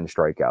innings with 10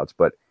 strikeouts,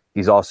 but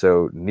he's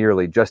also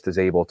nearly just as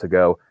able to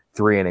go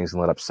 3 innings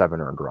and let up 7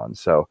 earned runs.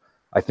 So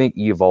I think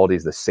Eovaldi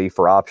is the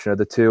safer option of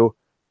the two.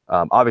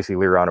 Obviously,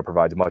 Liriano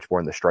provides much more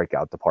in the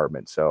strikeout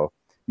department. So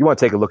you want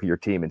to take a look at your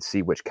team and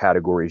see which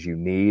categories you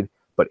need.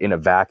 But in a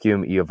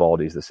vacuum,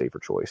 Eovaldi is the safer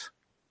choice.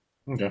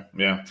 Okay,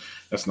 yeah,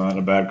 that's not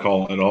a bad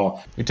call at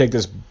all. We take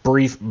this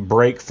brief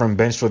break from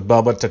Benched with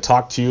Bubba to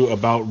talk to you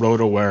about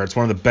RotoWear. It's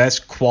one of the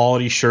best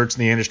quality shirts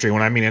in the industry.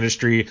 When I mean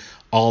industry,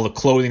 all the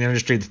clothing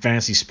industry, the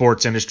fantasy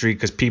sports industry,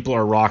 because people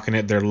are rocking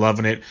it. They're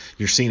loving it.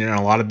 You're seeing it in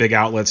a lot of big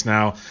outlets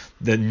now.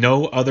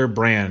 No other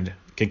brand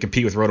can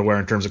compete with RotoWear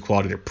in terms of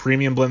quality. They're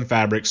premium blend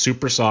fabric,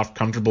 super soft,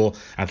 comfortable,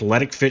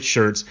 athletic fit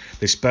shirts.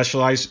 They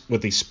specialize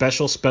with a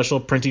special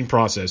printing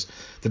process.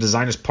 The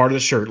design is part of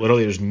the shirt.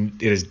 Literally,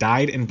 it is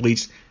dyed and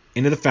bleached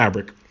into the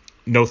fabric,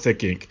 no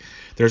thick ink.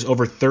 There's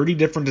over 30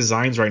 different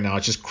designs right now.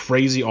 It's just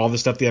crazy, all the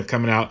stuff they have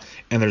coming out,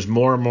 and there's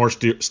more and more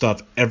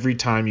stuff every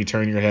time you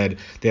turn your head.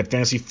 They have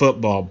fantasy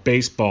football,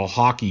 baseball,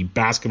 hockey,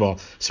 basketball,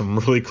 some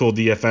really cool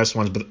DFS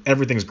ones, but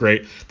everything's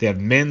great. They have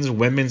men's,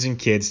 women's, and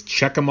kids.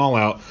 Check them all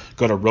out.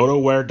 Go to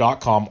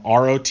rotowear.com,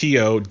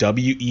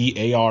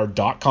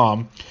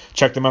 ROTOWEAR.com.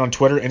 Check them out on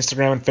Twitter,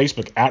 Instagram, and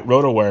Facebook at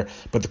RotoWear.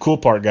 But the cool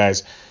part,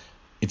 guys,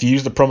 if you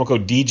use the promo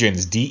code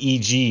DEGENS,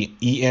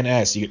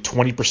 DEGENS, you get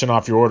 20%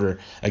 off your order.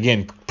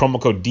 Again,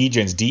 promo code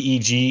DEGENS,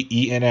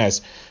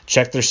 DEGENS.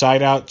 Check their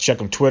site out. Check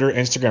them Twitter,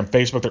 Instagram,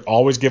 Facebook. They're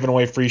always giving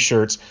away free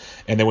shirts.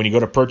 And then when you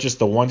go to purchase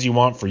the ones you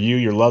want for you,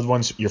 your loved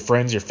ones, your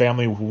friends, your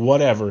family,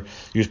 whatever,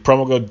 use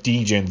promo code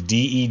DEGENS,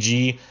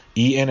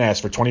 DEGENS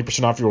for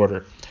 20% off your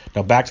order.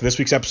 Now back to this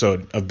week's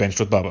episode of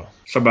Benched with Bubba.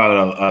 So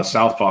about a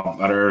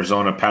southpaw out of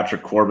Arizona,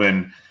 Patrick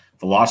Corbin.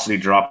 Velocity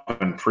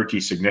dropping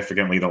pretty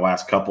significantly the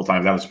last couple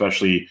times out,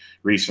 especially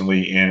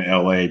recently in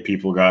LA.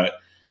 People got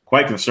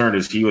quite concerned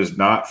as he was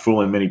not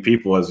fooling many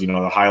people. As you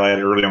know, the highlight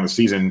early on the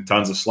season,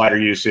 tons of slider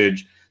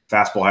usage,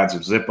 fastball had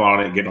some zip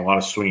on it, getting a lot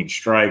of swinging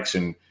strikes,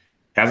 and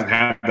hasn't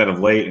had that of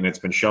late, and it's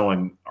been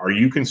showing. Are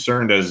you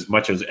concerned as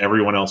much as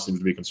everyone else seems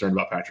to be concerned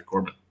about Patrick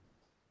Corbin?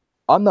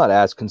 I'm not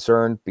as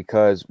concerned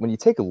because when you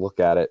take a look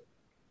at it,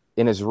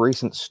 in his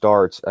recent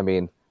starts, I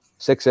mean,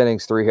 6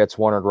 innings, 3 hits,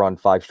 1 earned run,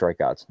 5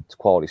 strikeouts. It's a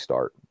quality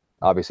start.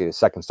 Obviously, the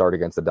second start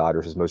against the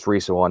Dodgers, his most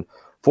recent one,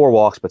 4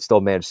 walks, but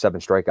still managed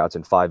 7 strikeouts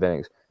in 5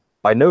 innings.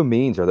 By no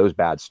means are those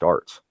bad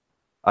starts.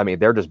 I mean,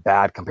 they're just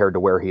bad compared to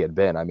where he had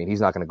been. I mean,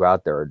 he's not going to go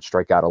out there and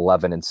strike out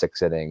 11 in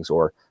 6 innings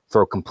or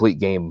throw complete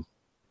game,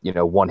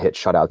 1-hit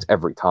shutouts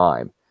every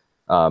time.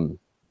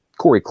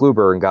 Corey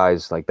Kluber and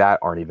guys like that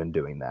aren't even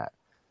doing that.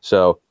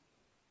 So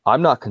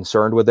I'm not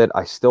concerned with it.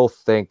 I still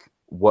think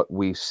what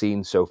we've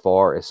seen so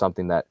far is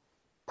something that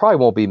probably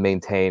won't be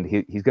maintained.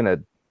 He's going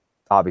to,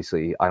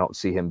 obviously, I don't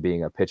see him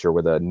being a pitcher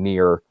with a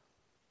near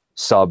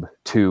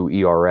sub-2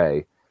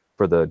 ERA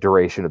for the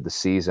duration of the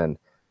season,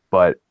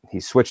 but he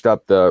switched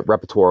up the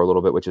repertoire a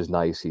little bit, which is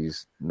nice.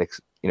 He's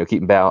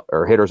keeping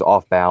hitters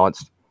off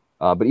balanced.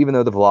 But even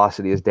though the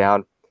velocity is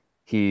down,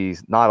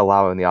 he's not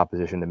allowing the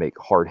opposition to make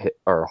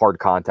hard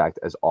contact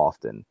as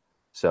often.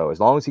 So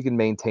as long as he can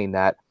maintain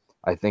that,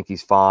 I think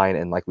he's fine.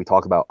 And like we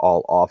talk about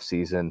all off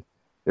season,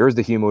 there is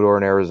the humidor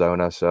in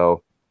Arizona,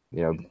 so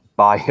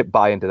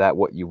buy into that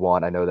what you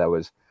want. I know that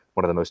was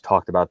one of the most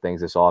talked about things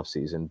this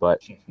offseason,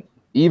 but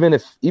even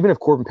if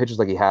Corbin pitches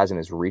like he has in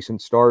his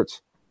recent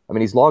starts, I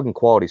mean, he's logging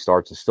quality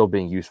starts and still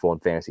being useful in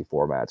fantasy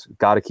formats.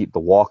 Got to keep the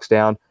walks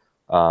down.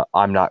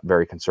 I'm not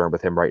very concerned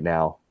with him right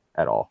now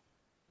at all.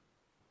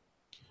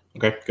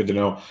 Okay, good to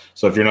know.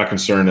 So if you're not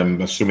concerned, I'm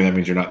assuming that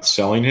means you're not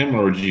selling him,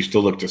 or would you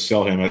still look to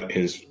sell him at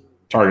his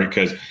target?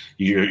 Because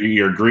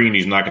you're agreeing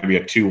he's not going to be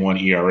a 2.1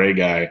 ERA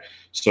guy.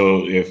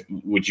 So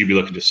would you be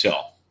looking to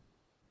sell?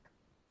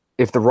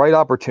 If the right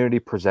opportunity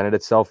presented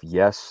itself,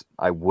 yes,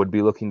 I would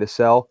be looking to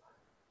sell.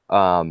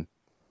 But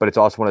it's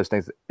also one of those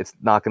things, it's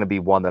not going to be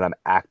one that I'm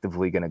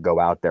actively going to go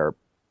out there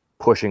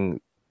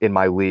pushing in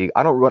my league.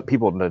 I don't want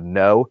people to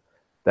know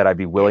that I'd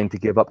be willing to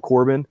give up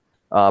Corbin.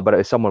 But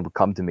if someone would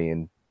come to me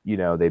and,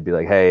 they'd be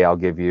like, hey, I'll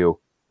give you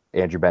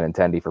Andrew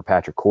Benintendi for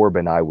Patrick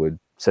Corbin, I would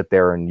sit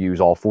there and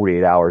use all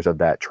 48 hours of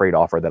that trade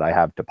offer that I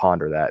have to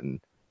ponder that. And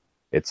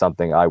it's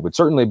something I would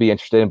certainly be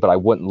interested in, but I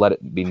wouldn't let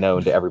it be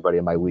known to everybody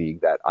in my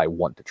league that I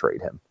want to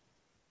trade him.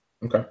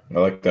 Okay, I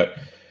like that.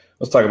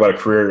 Let's talk about a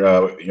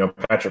career.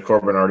 Patrick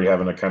Corbin already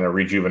having a kind of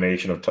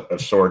rejuvenation of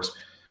sorts.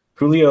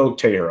 Julio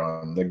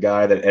Teheran, the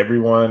guy that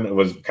everyone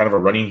was kind of a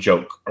running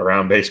joke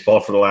around baseball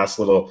for the last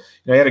little.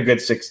 He had a good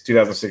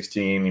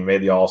 2016. He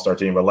made the All-Star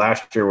team, but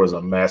last year was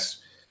a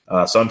mess.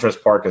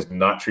 SunTrust Park has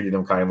not treated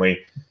him kindly.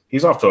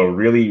 He's off to a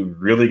really,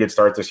 really good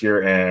start this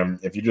year, and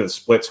if you do the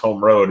splits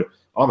home road,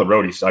 on the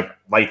road, he's like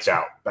lights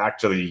out, back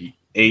to the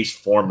ace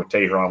form of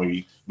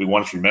Teheran we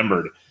once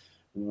remembered.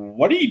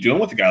 What are you doing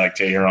with a guy like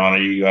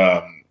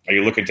Teheran? Are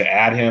you looking to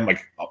add him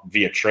like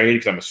via trade?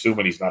 Because I'm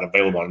assuming he's not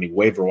available on any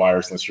waiver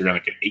wires unless you're in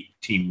like an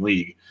 8-team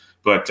league.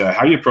 But how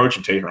are you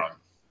approaching Teheran?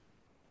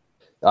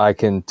 I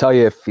can tell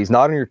you, if he's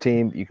not on your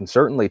team, you can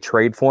certainly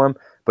trade for him,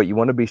 but you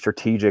want to be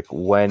strategic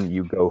when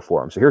you go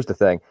for him. So here's the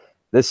thing.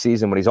 This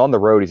season, when he's on the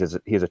road, he has a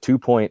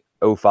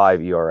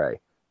 2.05 ERA,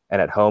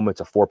 and at home,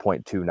 it's a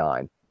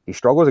 4.29. He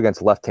struggles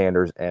against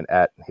left-handers, and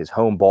at his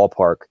home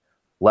ballpark,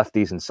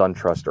 lefties and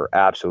SunTrust are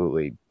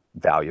absolutely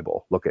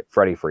valuable. Look at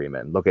Freddie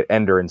Freeman. Look at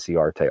Ender and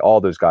Ciarte.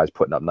 All those guys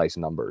putting up nice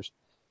numbers.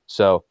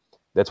 So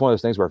that's one of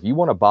those things where if you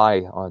want to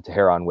buy on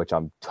Teheran, which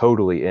I'm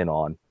totally in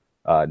on,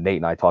 Nate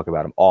and I talk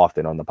about him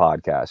often on the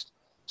podcast.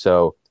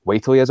 So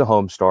wait till he has a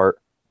home start.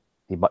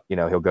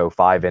 He'll go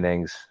 5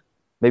 innings,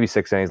 maybe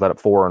 6 innings, let up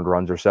 4 earned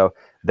runs or so.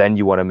 Then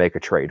you want to make a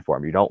trade for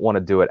him. You don't want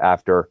to do it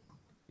after,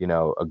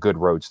 a good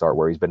road start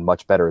where he's been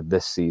much better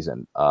this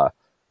season.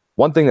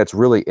 One thing that's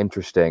really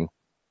interesting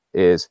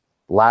is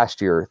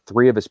last year,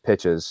 3 of his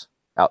pitches,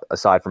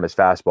 aside from his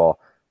fastball,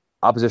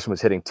 opposition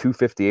was hitting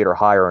 258 or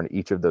higher on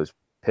each of those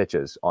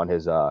pitches on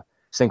his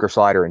sinker,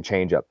 slider, and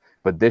changeup.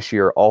 But this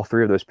year, all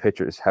 3 of those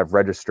pitchers have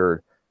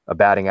registered a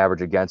batting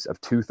average against of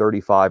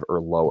 235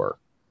 or lower.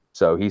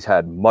 So he's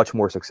had much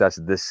more success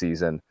this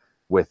season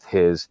with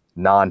his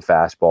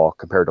non-fastball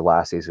compared to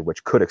last season,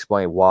 which could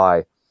explain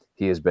why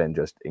he has been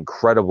just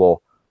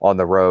incredible on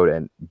the road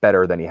and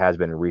better than he has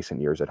been in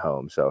recent years at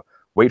home. So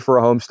wait for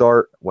a home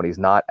start when he's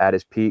not at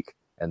his peak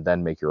and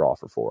then make your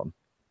offer for him.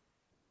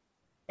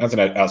 That's an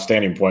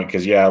outstanding point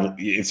because, yeah,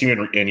 it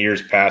seemed in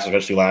years past,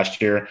 especially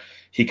last year,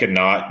 he could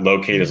not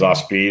locate his off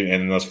speed,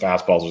 and those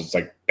fastballs was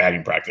like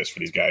batting practice for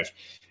these guys.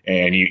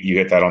 And you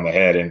hit that on the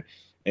head. And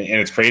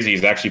it's crazy.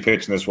 He's actually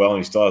pitching this well, and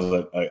he still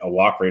has a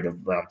walk rate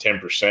of around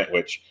 10%,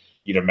 which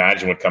you'd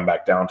imagine would come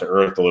back down to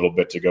earth a little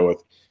bit to go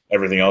with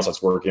everything else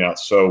that's working out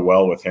so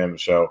well with him.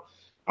 So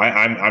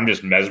I'm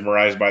just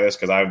mesmerized by this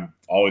because I've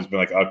always been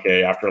like,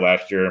 okay, after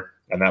last year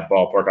and that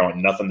ballpark, I want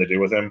nothing to do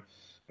with him.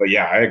 But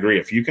yeah, I agree.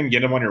 If you can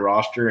get him on your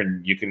roster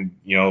and you can,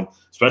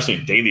 especially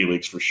in daily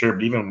leagues for sure,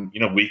 but even,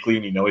 weekly,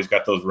 and he's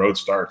got those road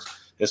starts,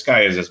 this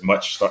guy is as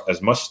much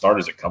start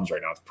as it comes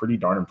right now. It's pretty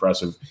darn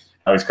impressive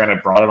how he's kind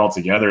of brought it all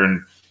together.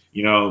 And,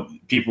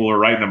 people are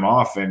writing him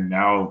off. And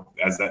now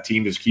as that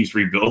team just keeps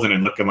rebuilding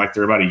and looking like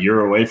they're about a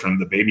year away from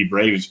the baby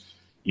Braves,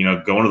 going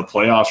to the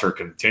playoffs or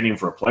contending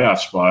for a playoff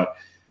spot,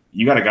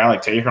 you got a guy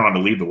like Teheran to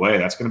lead the way.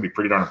 That's going to be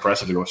pretty darn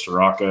impressive to go with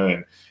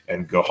Soraka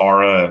and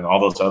Gohara and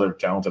all those other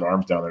talented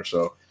arms down there.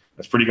 So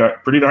that's pretty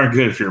darn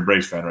good if you're a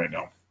Braves fan right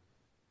now.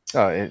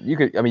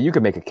 You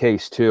could make a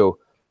case too.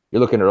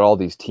 You're looking at all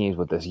these teams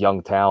with this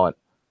young talent.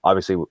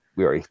 Obviously,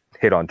 we already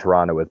hit on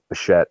Toronto with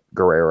Bichette,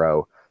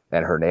 Guerrero,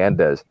 and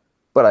Hernandez.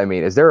 But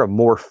is there a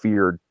more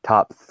feared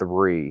top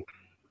 3?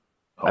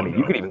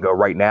 You could even go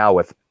right now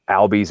with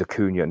Albies,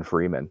 Acuna, and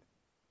Freeman.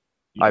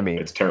 Yeah,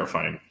 it's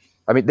terrifying.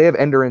 They have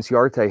Ender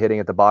Inciarte hitting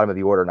at the bottom of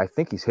the order, and I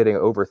think he's hitting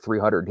over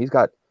 300. And he's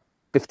got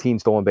 15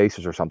 stolen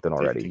bases or something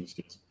already.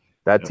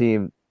 That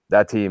team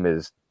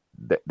is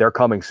they're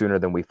coming sooner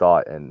than we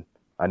thought, and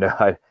I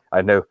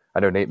know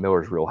Nate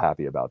Miller's real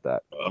happy about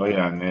that. Oh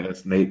yeah, man,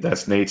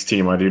 that's Nate's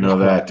team. I do know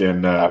that,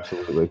 and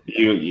absolutely.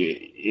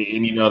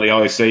 They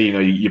always say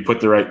you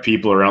put the right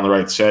people around the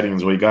right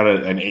settings. Well, you got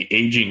an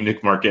aging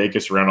Nick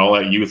Markakis around all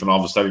that youth, and all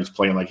of a sudden he's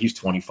playing like he's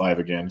 25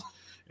 again.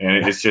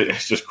 And it's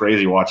just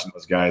crazy watching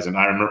those guys. And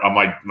I remember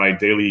on my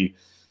daily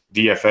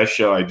DFS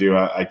show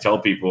I tell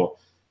people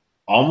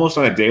almost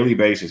on a daily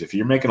basis, if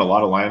you're making a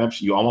lot of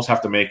lineups, you almost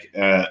have to make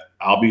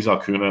Albies,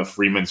 Acuna,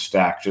 Freeman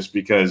stack just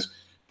because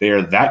they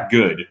are that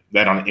good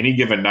that on any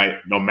given night,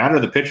 no matter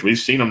the pitcher, we've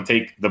seen them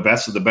take the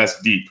best of the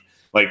best deep.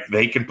 Like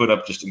they can put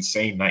up just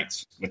insane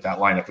nights with that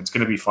lineup. It's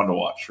going to be fun to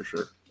watch for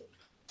sure.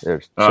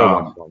 There's so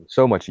much fun,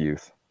 so much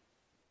youth.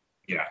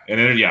 Yeah. And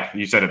then,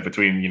 you said it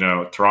between,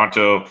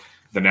 Toronto,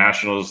 the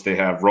Nationals, they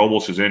have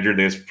Robles who's injured.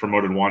 They just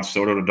promoted Juan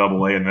Soto to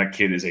Double-A, and that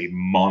kid is a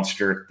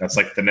monster. That's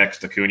like the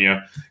next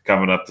Acuna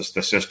coming up the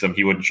system.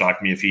 He wouldn't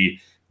shock me if he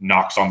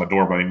knocks on the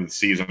door by the end of the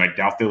season. I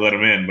doubt they let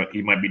him in, but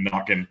he might be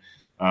knocking.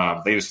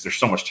 There's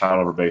so much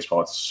talent over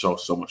baseball. It's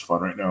so much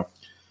fun right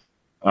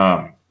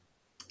now.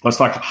 Let's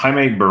talk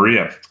Jaime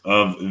Barria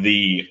of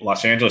the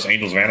Los Angeles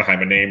Angels of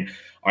Anaheim, a name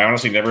I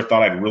honestly never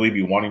thought I'd really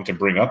be wanting to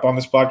bring up on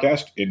this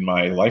podcast in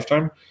my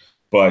lifetime.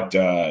 But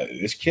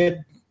this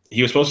kid,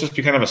 he was supposed to just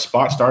be kind of a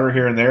spot starter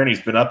here and there, and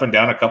he's been up and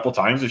down a couple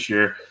times this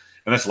year.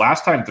 And this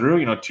last time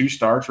through, 2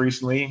 starts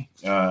recently,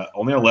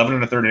 only 11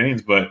 and a third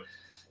innings, but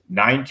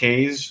 9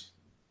 Ks,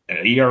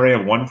 an ERA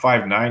of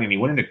 1.59, and he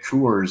went into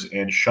Coors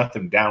and shut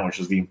them down, which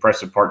is the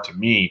impressive part to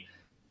me.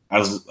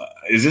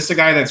 Is this a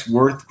guy that's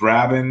worth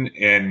grabbing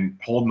and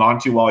holding on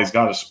to while he's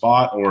got a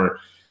spot, or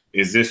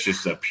is this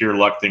just a pure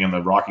luck thing and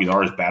the Rockies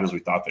are as bad as we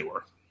thought they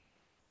were?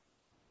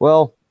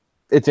 Well,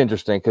 it's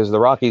interesting because the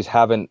Rockies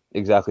haven't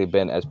exactly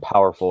been as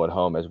powerful at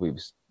home as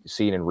we've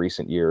seen in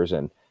recent years.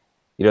 And,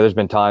 there's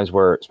been times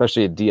where,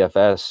 especially at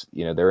DFS,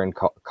 they're in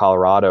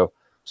Colorado,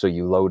 so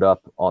you load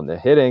up on the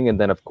hitting. And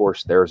then, of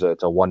course, it's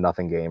a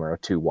 1-0 game or a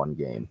 2-1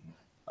 game.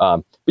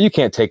 But you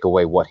can't take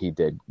away what he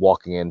did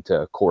walking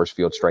into Coors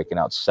Field, striking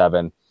out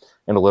 7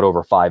 in a little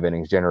over 5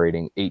 innings,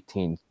 generating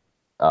 18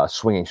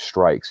 swinging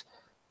strikes.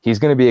 He's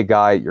going to be a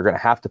guy you're going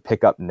to have to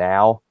pick up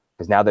now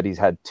because now that he's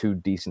had 2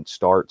 decent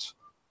starts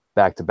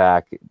back to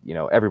back,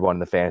 everyone in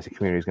the fantasy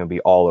community is going to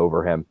be all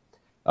over him.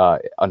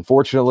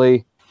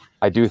 Unfortunately,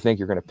 I do think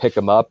you're going to pick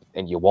him up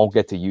and you won't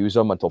get to use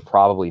him until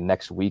probably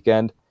next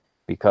weekend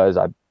because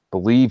I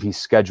believe he's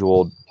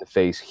scheduled to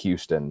face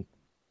Houston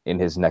in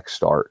his next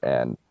start.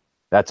 And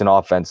that's an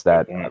offense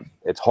that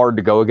it's hard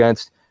to go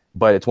against,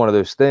 but it's one of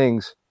those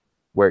things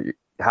where you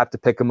have to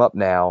pick him up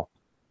now.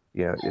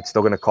 It's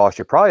still going to cost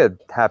you probably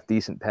a half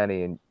decent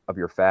penny of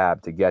your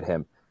fab to get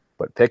him.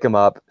 But pick him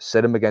up,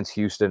 sit him against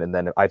Houston, and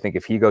then I think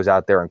if he goes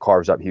out there and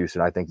carves up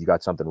Houston, I think you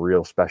got something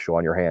real special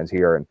on your hands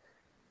here. And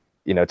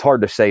it's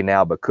hard to say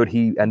now, but could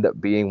he end up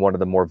being one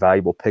of the more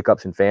valuable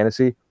pickups in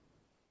fantasy?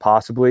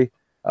 Possibly.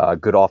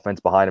 Good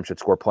offense behind him, should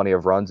score plenty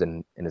of runs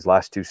in his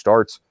last 2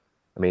 starts.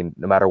 I mean,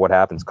 no matter what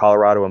happens,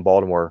 Colorado and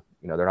Baltimore,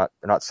 they're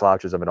not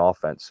slouches of an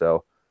offense.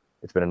 So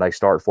it's been a nice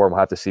start for him. We'll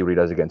have to see what he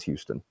does against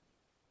Houston.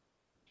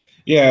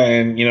 Yeah,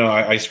 and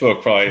I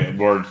spoke probably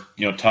more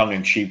tongue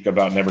in cheek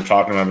about never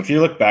talking about him. If you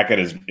look back at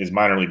his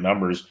minor league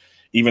numbers,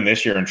 even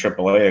this year in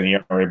AAA,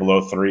 an ERA below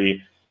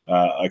 3,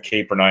 a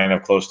K per 9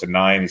 of close to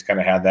 9. He's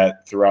kind of had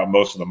that throughout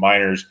most of the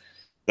minors.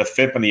 The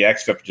FIP and the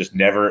XFIP just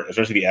never,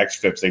 especially the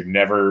XFIPs, they've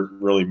never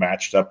really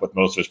matched up with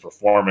most of his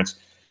performance.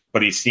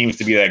 But he seems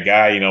to be that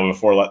guy.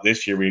 Before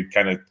this year, we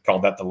kind of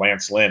called that the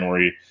Lance Lynn,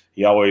 where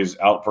he always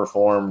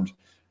outperformed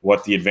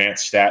what the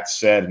advanced stats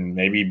said. And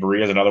maybe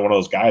Berea is another one of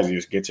those guys. He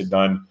just gets it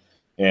done.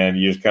 And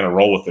you just kind of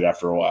roll with it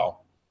after a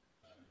while.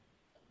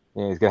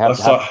 Yeah, he's gonna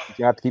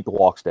have to keep the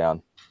walks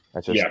down.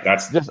 That's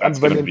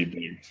going to be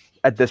big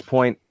at this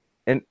point.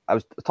 And I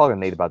was talking to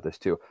Nate about this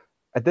too.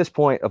 At this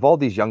point, of all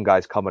these young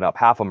guys coming up,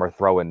 half of them are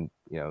throwing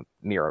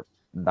near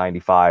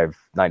 95,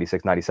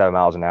 96, 97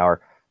 miles an hour.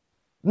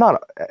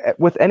 Not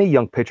with any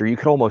young pitcher, you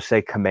could almost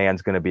say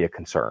command's going to be a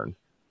concern.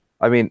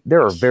 I mean,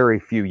 there are very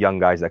few young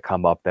guys that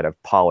come up that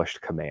have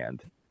polished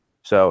command.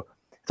 So.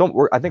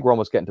 I think we're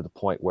almost getting to the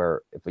point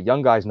where if a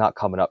young guy's not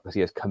coming up because he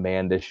has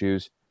command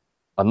issues,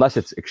 unless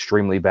it's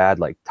extremely bad,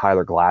 like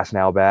Tyler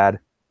Glasnow bad,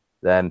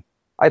 then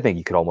I think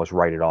you could almost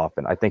write it off,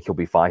 and I think he'll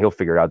be fine. He'll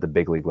figure it out at the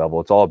big league level.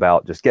 It's all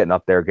about just getting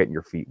up there, getting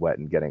your feet wet,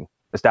 and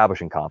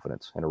establishing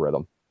confidence in a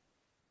rhythm.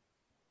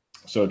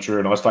 So true.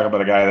 And let's talk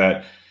about a guy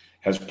that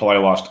has probably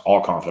lost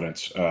all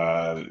confidence.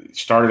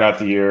 Started out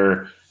the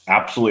year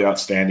absolutely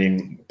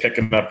outstanding,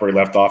 picking up where he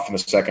left off in the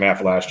second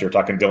half of last year,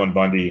 talking Dylan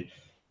Bundy.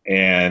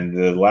 And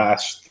the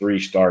last 3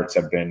 starts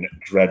have been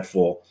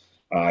dreadful.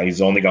 He's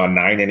only gone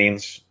 9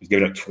 innings. He's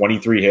given up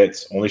 23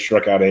 hits, only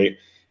struck out 8.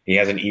 He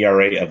has an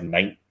ERA of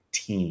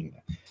 19.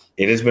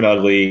 It has been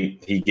ugly.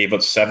 He gave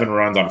up 7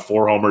 runs on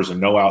 4 homers and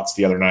no outs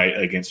the other night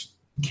against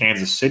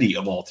Kansas City,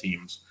 of all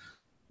teams.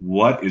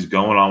 What is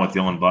going on with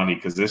Dylan Bundy?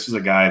 Because this is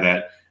a guy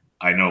that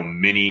I know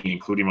many,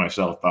 including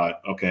myself,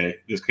 thought, okay,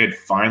 this kid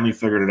finally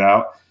figured it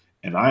out,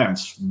 and I am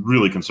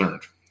really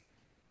concerned.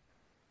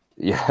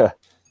 Yeah.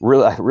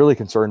 Really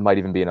concerned might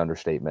even be an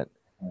understatement.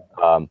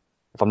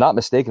 If I'm not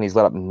mistaken, he's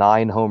let up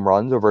 9 home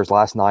runs over his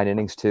last 9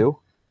 innings too.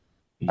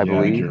 I believe.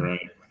 I think you're right.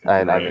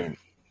 I mean,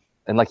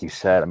 and like you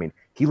said, I mean,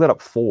 he let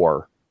up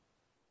 4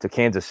 to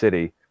Kansas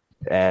City.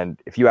 And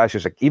if you ask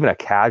just even a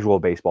casual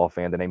baseball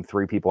fan to name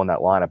 3 people in that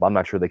lineup, I'm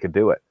not sure they could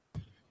do it.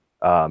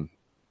 That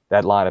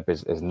lineup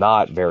is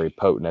not very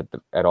potent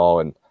at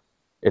all. And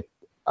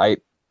I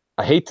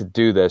hate to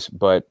do this,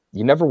 but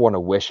you never want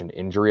to wish an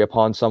injury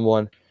upon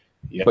someone.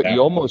 Yeah. But you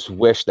almost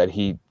wish that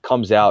he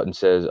comes out and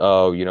says,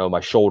 oh,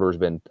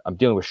 I'm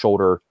dealing with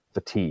shoulder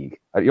fatigue.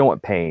 You don't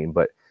want pain,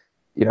 but,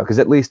 because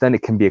at least then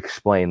it can be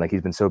explained. Like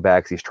he's been so bad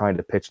because he's trying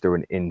to pitch through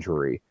an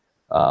injury.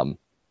 I'm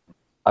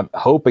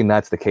hoping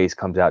that's the case,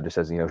 comes out just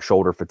as,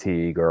 shoulder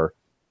fatigue, or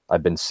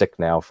I've been sick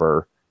now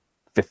for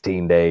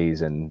 15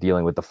 days and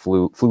dealing with the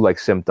flu-like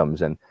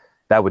symptoms. And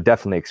that would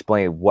definitely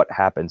explain what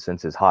happened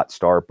since his hot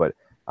start. But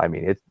I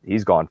mean,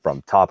 he's gone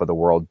from top of the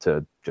world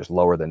to just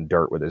lower than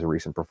dirt with his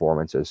recent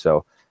performances.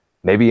 So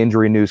maybe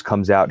injury news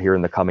comes out here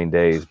in the coming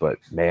days, but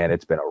man,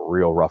 it's been a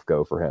real rough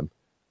go for him.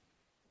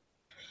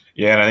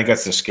 Yeah, and I think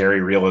that's the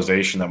scary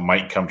realization that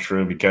might come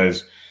true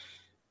because,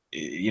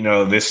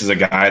 this is a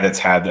guy that's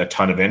had a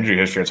ton of injury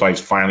history. That's why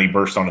he's finally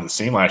burst onto the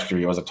scene last year.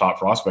 He was a top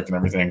prospect and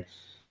everything.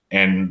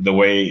 And the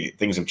way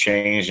things have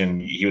changed,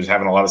 and he was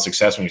having a lot of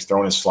success when he's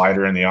throwing his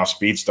slider and the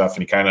off-speed stuff,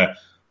 and he kind of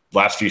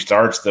last few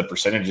starts, the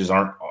percentages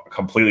aren't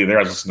completely there.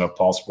 I was listening to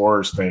Paul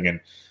Sporer's thing, and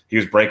he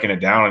was breaking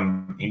it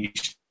down, and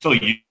he's still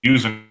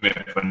using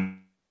it, but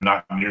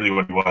not nearly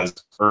what he was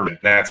early.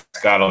 That's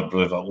got a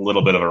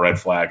little bit of a red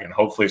flag, and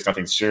hopefully it's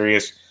nothing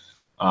serious.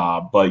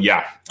 But,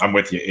 yeah, I'm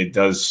with you. It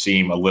does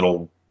seem a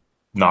little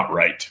not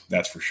right,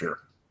 that's for sure.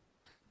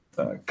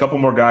 A couple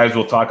more guys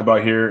we'll talk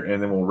about here,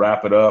 and then we'll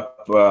wrap it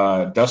up.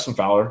 Dustin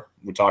Fowler,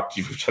 you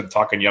were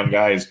talking young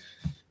guys.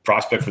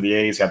 Prospect for the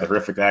A's, had the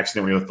horrific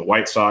accident when he was with the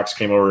White Sox,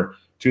 with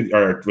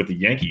the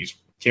Yankees,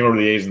 came over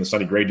to the A's in the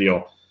Sonny Gray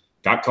deal,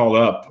 got called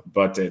up,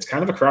 but it's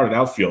kind of a crowded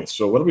outfield.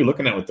 So what are we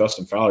looking at with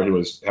Dustin Fowler, who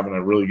was having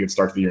a really good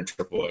start to the year in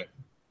AAA?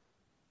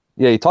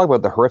 Yeah, you talk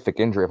about the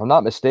horrific injury. If I'm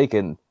not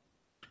mistaken,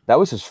 that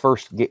was his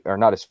first game, or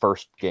not his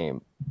first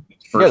game.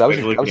 First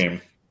major league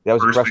game. That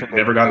was first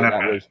never gotten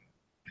that.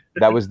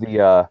 That was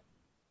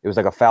it was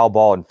like a foul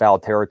ball in foul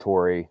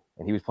territory,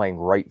 and he was playing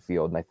right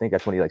field, and I think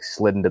that's when he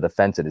slid into the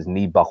fence and his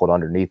knee buckled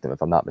underneath him,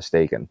 if I'm not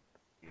mistaken.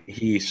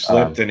 He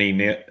slipped, and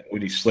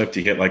when he slipped,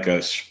 he hit like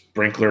a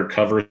sprinkler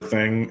cover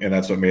thing, and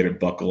that's what made it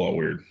buckle all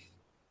weird.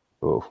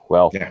 Oh,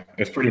 well. Yeah,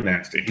 it's pretty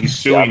nasty. He's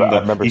suing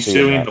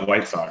the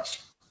White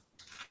Sox.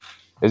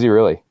 Is he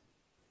really?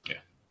 Yeah.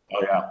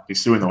 Oh, yeah.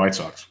 He's suing the White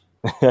Sox.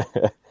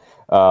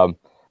 um,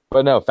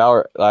 but no,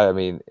 Fowler, I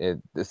mean,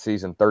 this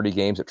season, 30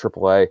 games at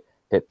AAA,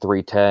 hit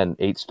 310,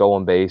 8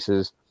 stolen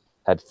bases,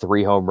 had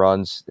 3 home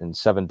runs and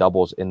 7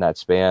 doubles in that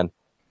span.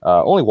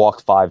 Only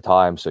walked 5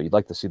 times, so you'd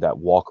like to see that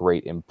walk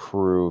rate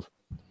improve,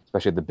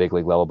 especially at the big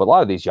league level. But a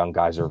lot of these young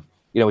guys are,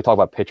 we talk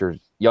about pitchers,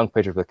 young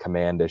pitchers with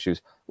command issues.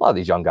 A lot of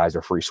these young guys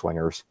are free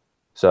swingers.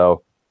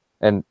 So,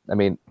 and I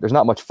mean, there's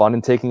not much fun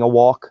in taking a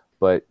walk,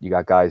 but you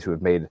got guys who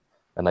have made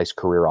a nice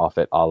career off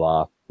it, a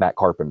la Matt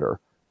Carpenter,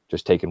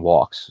 just taking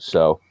walks.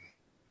 So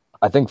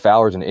I think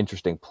Fowler's an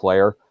interesting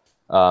player.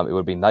 It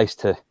would be nice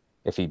to,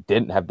 if he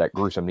didn't have that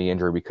gruesome knee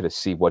injury, we could have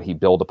seen what he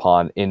built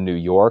upon in New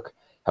York.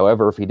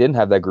 However, if he didn't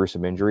have that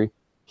gruesome injury,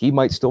 he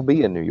might still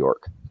be in New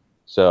York.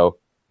 So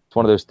it's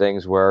one of those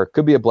things where it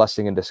could be a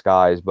blessing in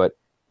disguise, but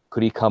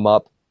could he come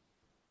up,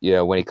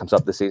 when he comes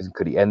up this season,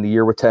 could he end the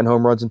year with 10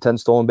 home runs and 10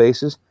 stolen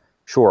bases?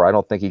 Sure, I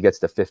don't think he gets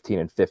to 15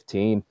 and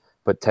 15,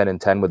 but 10 and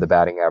 10 with a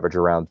batting average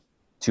around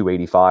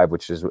 285,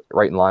 which is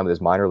right in line with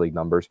his minor league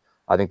numbers.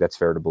 I think that's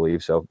fair to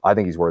believe. So I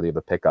think he's worthy of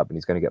a pickup, and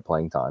he's going to get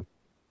playing time.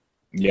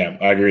 Yeah,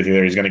 I agree with you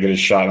there. He's going to get his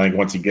shot. I think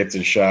once he gets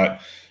his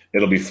shot,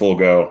 it'll be full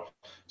go.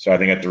 So I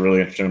think that's really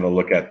interesting to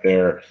look at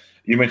there.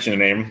 You mentioned a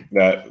name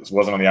that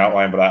wasn't on the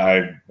outline, but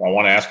I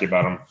want to ask you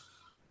about him.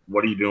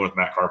 What are you doing with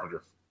Matt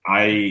Carpenter?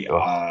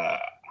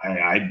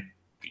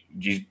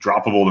 He's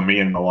droppable to me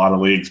in a lot of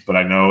leagues, but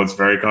I know it's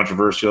very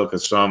controversial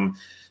because some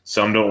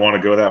don't want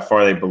to go that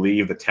far. They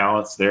believe the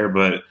talent's there,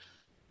 but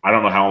I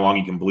don't know how long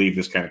you can believe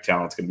this kind of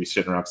talent's going to be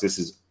sitting around because this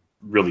is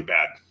really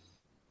bad.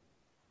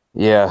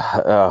 Yeah,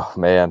 oh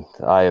man,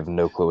 I have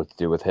no clue what to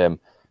do with him.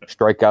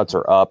 Strikeouts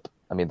are up.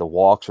 I mean, the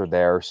walks are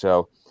there.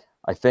 So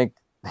I think,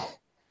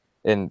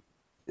 and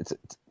it's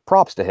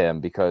props to him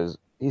because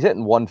he's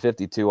hitting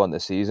 152 on the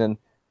season,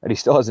 and he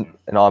still has an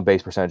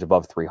on-base percentage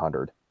above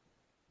 300.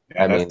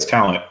 Yeah, that's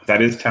talent.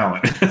 That is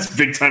talent. That's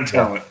big-time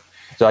talent.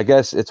 Yeah. So I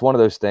guess it's one of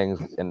those things,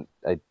 and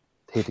I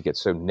hate to get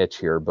so niche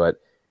here, but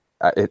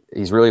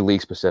he's really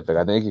league specific.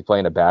 I think if you're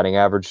playing a batting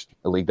average,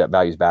 a league that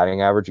values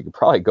batting average, you could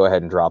probably go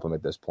ahead and drop him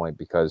at this point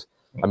because,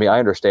 I mean, I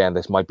understand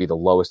this might be the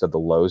lowest of the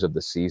lows of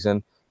the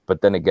season,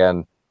 but then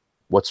again,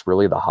 what's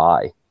really the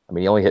high? I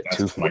mean, he only hit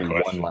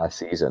 241 last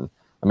season.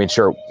 I mean,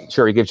 sure,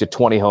 he gives you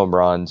 20 home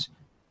runs.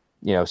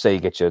 Say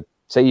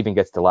he even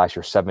gets to last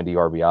year 70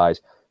 RBIs,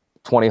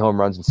 20 home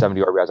runs and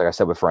 70 RBIs, like I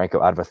said with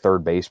Franco, out of a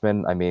third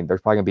baseman. I mean, there's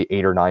probably going to be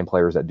 8 or 9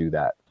 players that do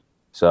that.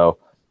 So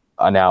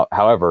now,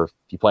 however,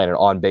 if you play in an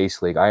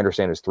on-base league, I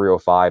understand his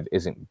 305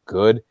 isn't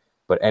good,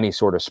 but any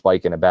sort of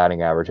spike in a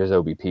batting average, his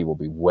OBP will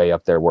be way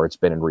up there where it's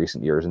been in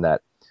recent years in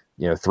that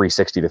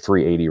 360 to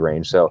 380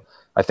 range. So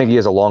I think he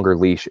has a longer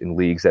leash in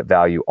leagues that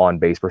value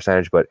on-base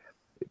percentage. But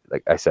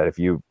like I said, if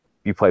you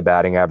play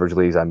batting average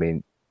leagues, I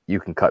mean, you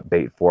can cut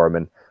bait for him.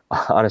 And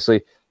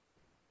honestly,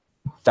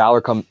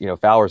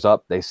 Fowler's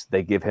up.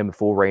 They give him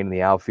full reign in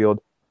the outfield.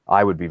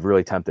 I would be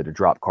really tempted to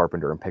drop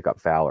Carpenter and pick up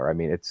Fowler. I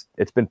mean,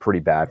 it's been pretty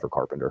bad for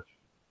Carpenter.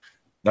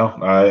 No,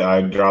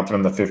 I dropped him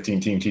in the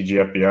 15-team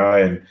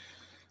TGFBI, and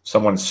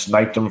someone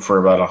sniped him for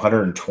about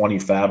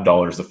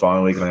 $120 the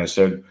following week, and I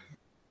said,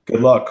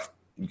 "Good luck."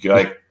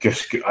 That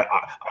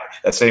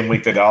same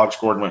week that Alex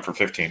Gordon went for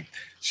 15.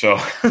 So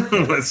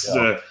let's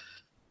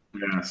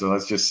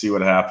just see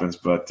what happens.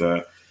 But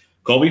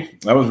Colby,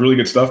 that was really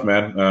good stuff,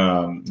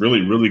 man.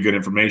 Really, really good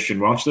information.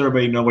 Why don't you let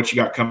everybody know what you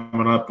got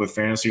coming up with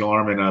Fantasy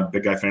Alarm and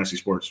Big Guy Fantasy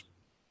Sports?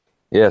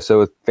 Yeah, so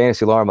with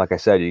Fantasy Alarm, like I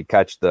said, you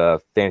catch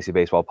the Fantasy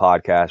Baseball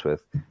podcast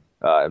with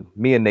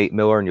me and Nate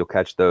Miller, and you'll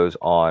catch those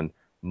on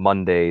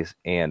Mondays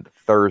and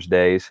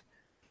Thursdays.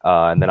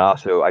 And then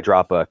also I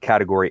drop a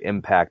category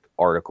impact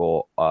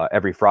article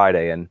every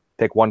Friday and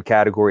pick one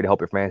category to help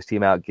your fantasy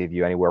team out, give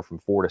you anywhere from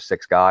 4 to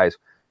 6 guys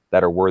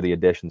that are worthy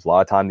additions. A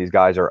lot of time these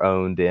guys are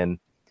owned in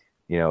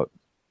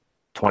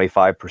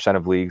 25%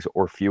 of leagues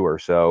or fewer.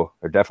 So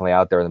they're definitely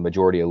out there in the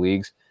majority of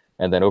leagues.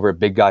 And then over at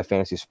Big Guy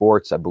Fantasy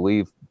Sports, I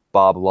believe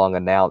Bob Lung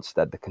announced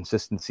that the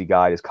consistency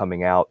guide is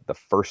coming out the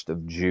 1st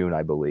of June,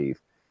 I believe.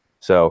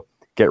 So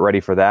get ready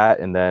for that.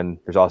 And then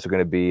there's also going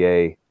to be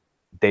a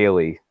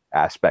daily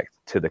aspect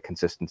to the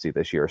consistency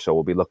this year. So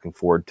we'll be looking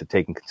forward to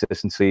taking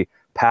consistency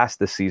past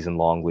the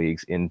season-long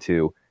leagues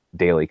into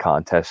daily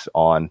contests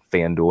on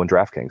FanDuel and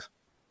DraftKings.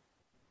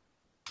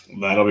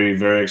 That'll be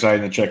very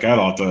exciting to check out.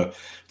 I'll have to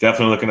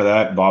definitely look into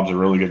that. Bob's a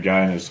really good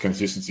guy, and his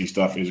consistency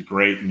stuff is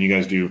great. And you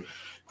guys do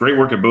great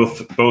work at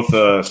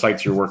both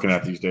sites you're working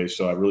at these days.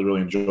 So I really,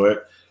 really enjoy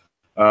it.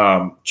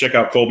 Check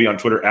out Colby on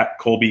Twitter at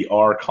Colby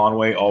R.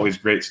 Conway. Always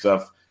great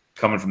stuff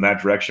coming from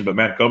that direction. But,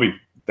 man, Colby,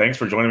 thanks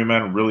for joining me,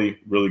 man. Really,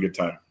 really good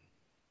time.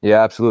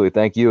 Yeah, absolutely.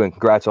 Thank you. And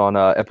congrats on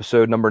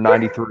episode number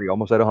 93,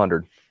 almost at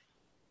 100.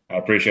 I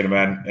appreciate it,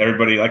 man.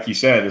 Everybody, like you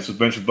said, this was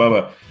Bench with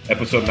Bubba,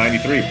 episode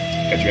 93.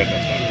 Catch you guys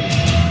next time.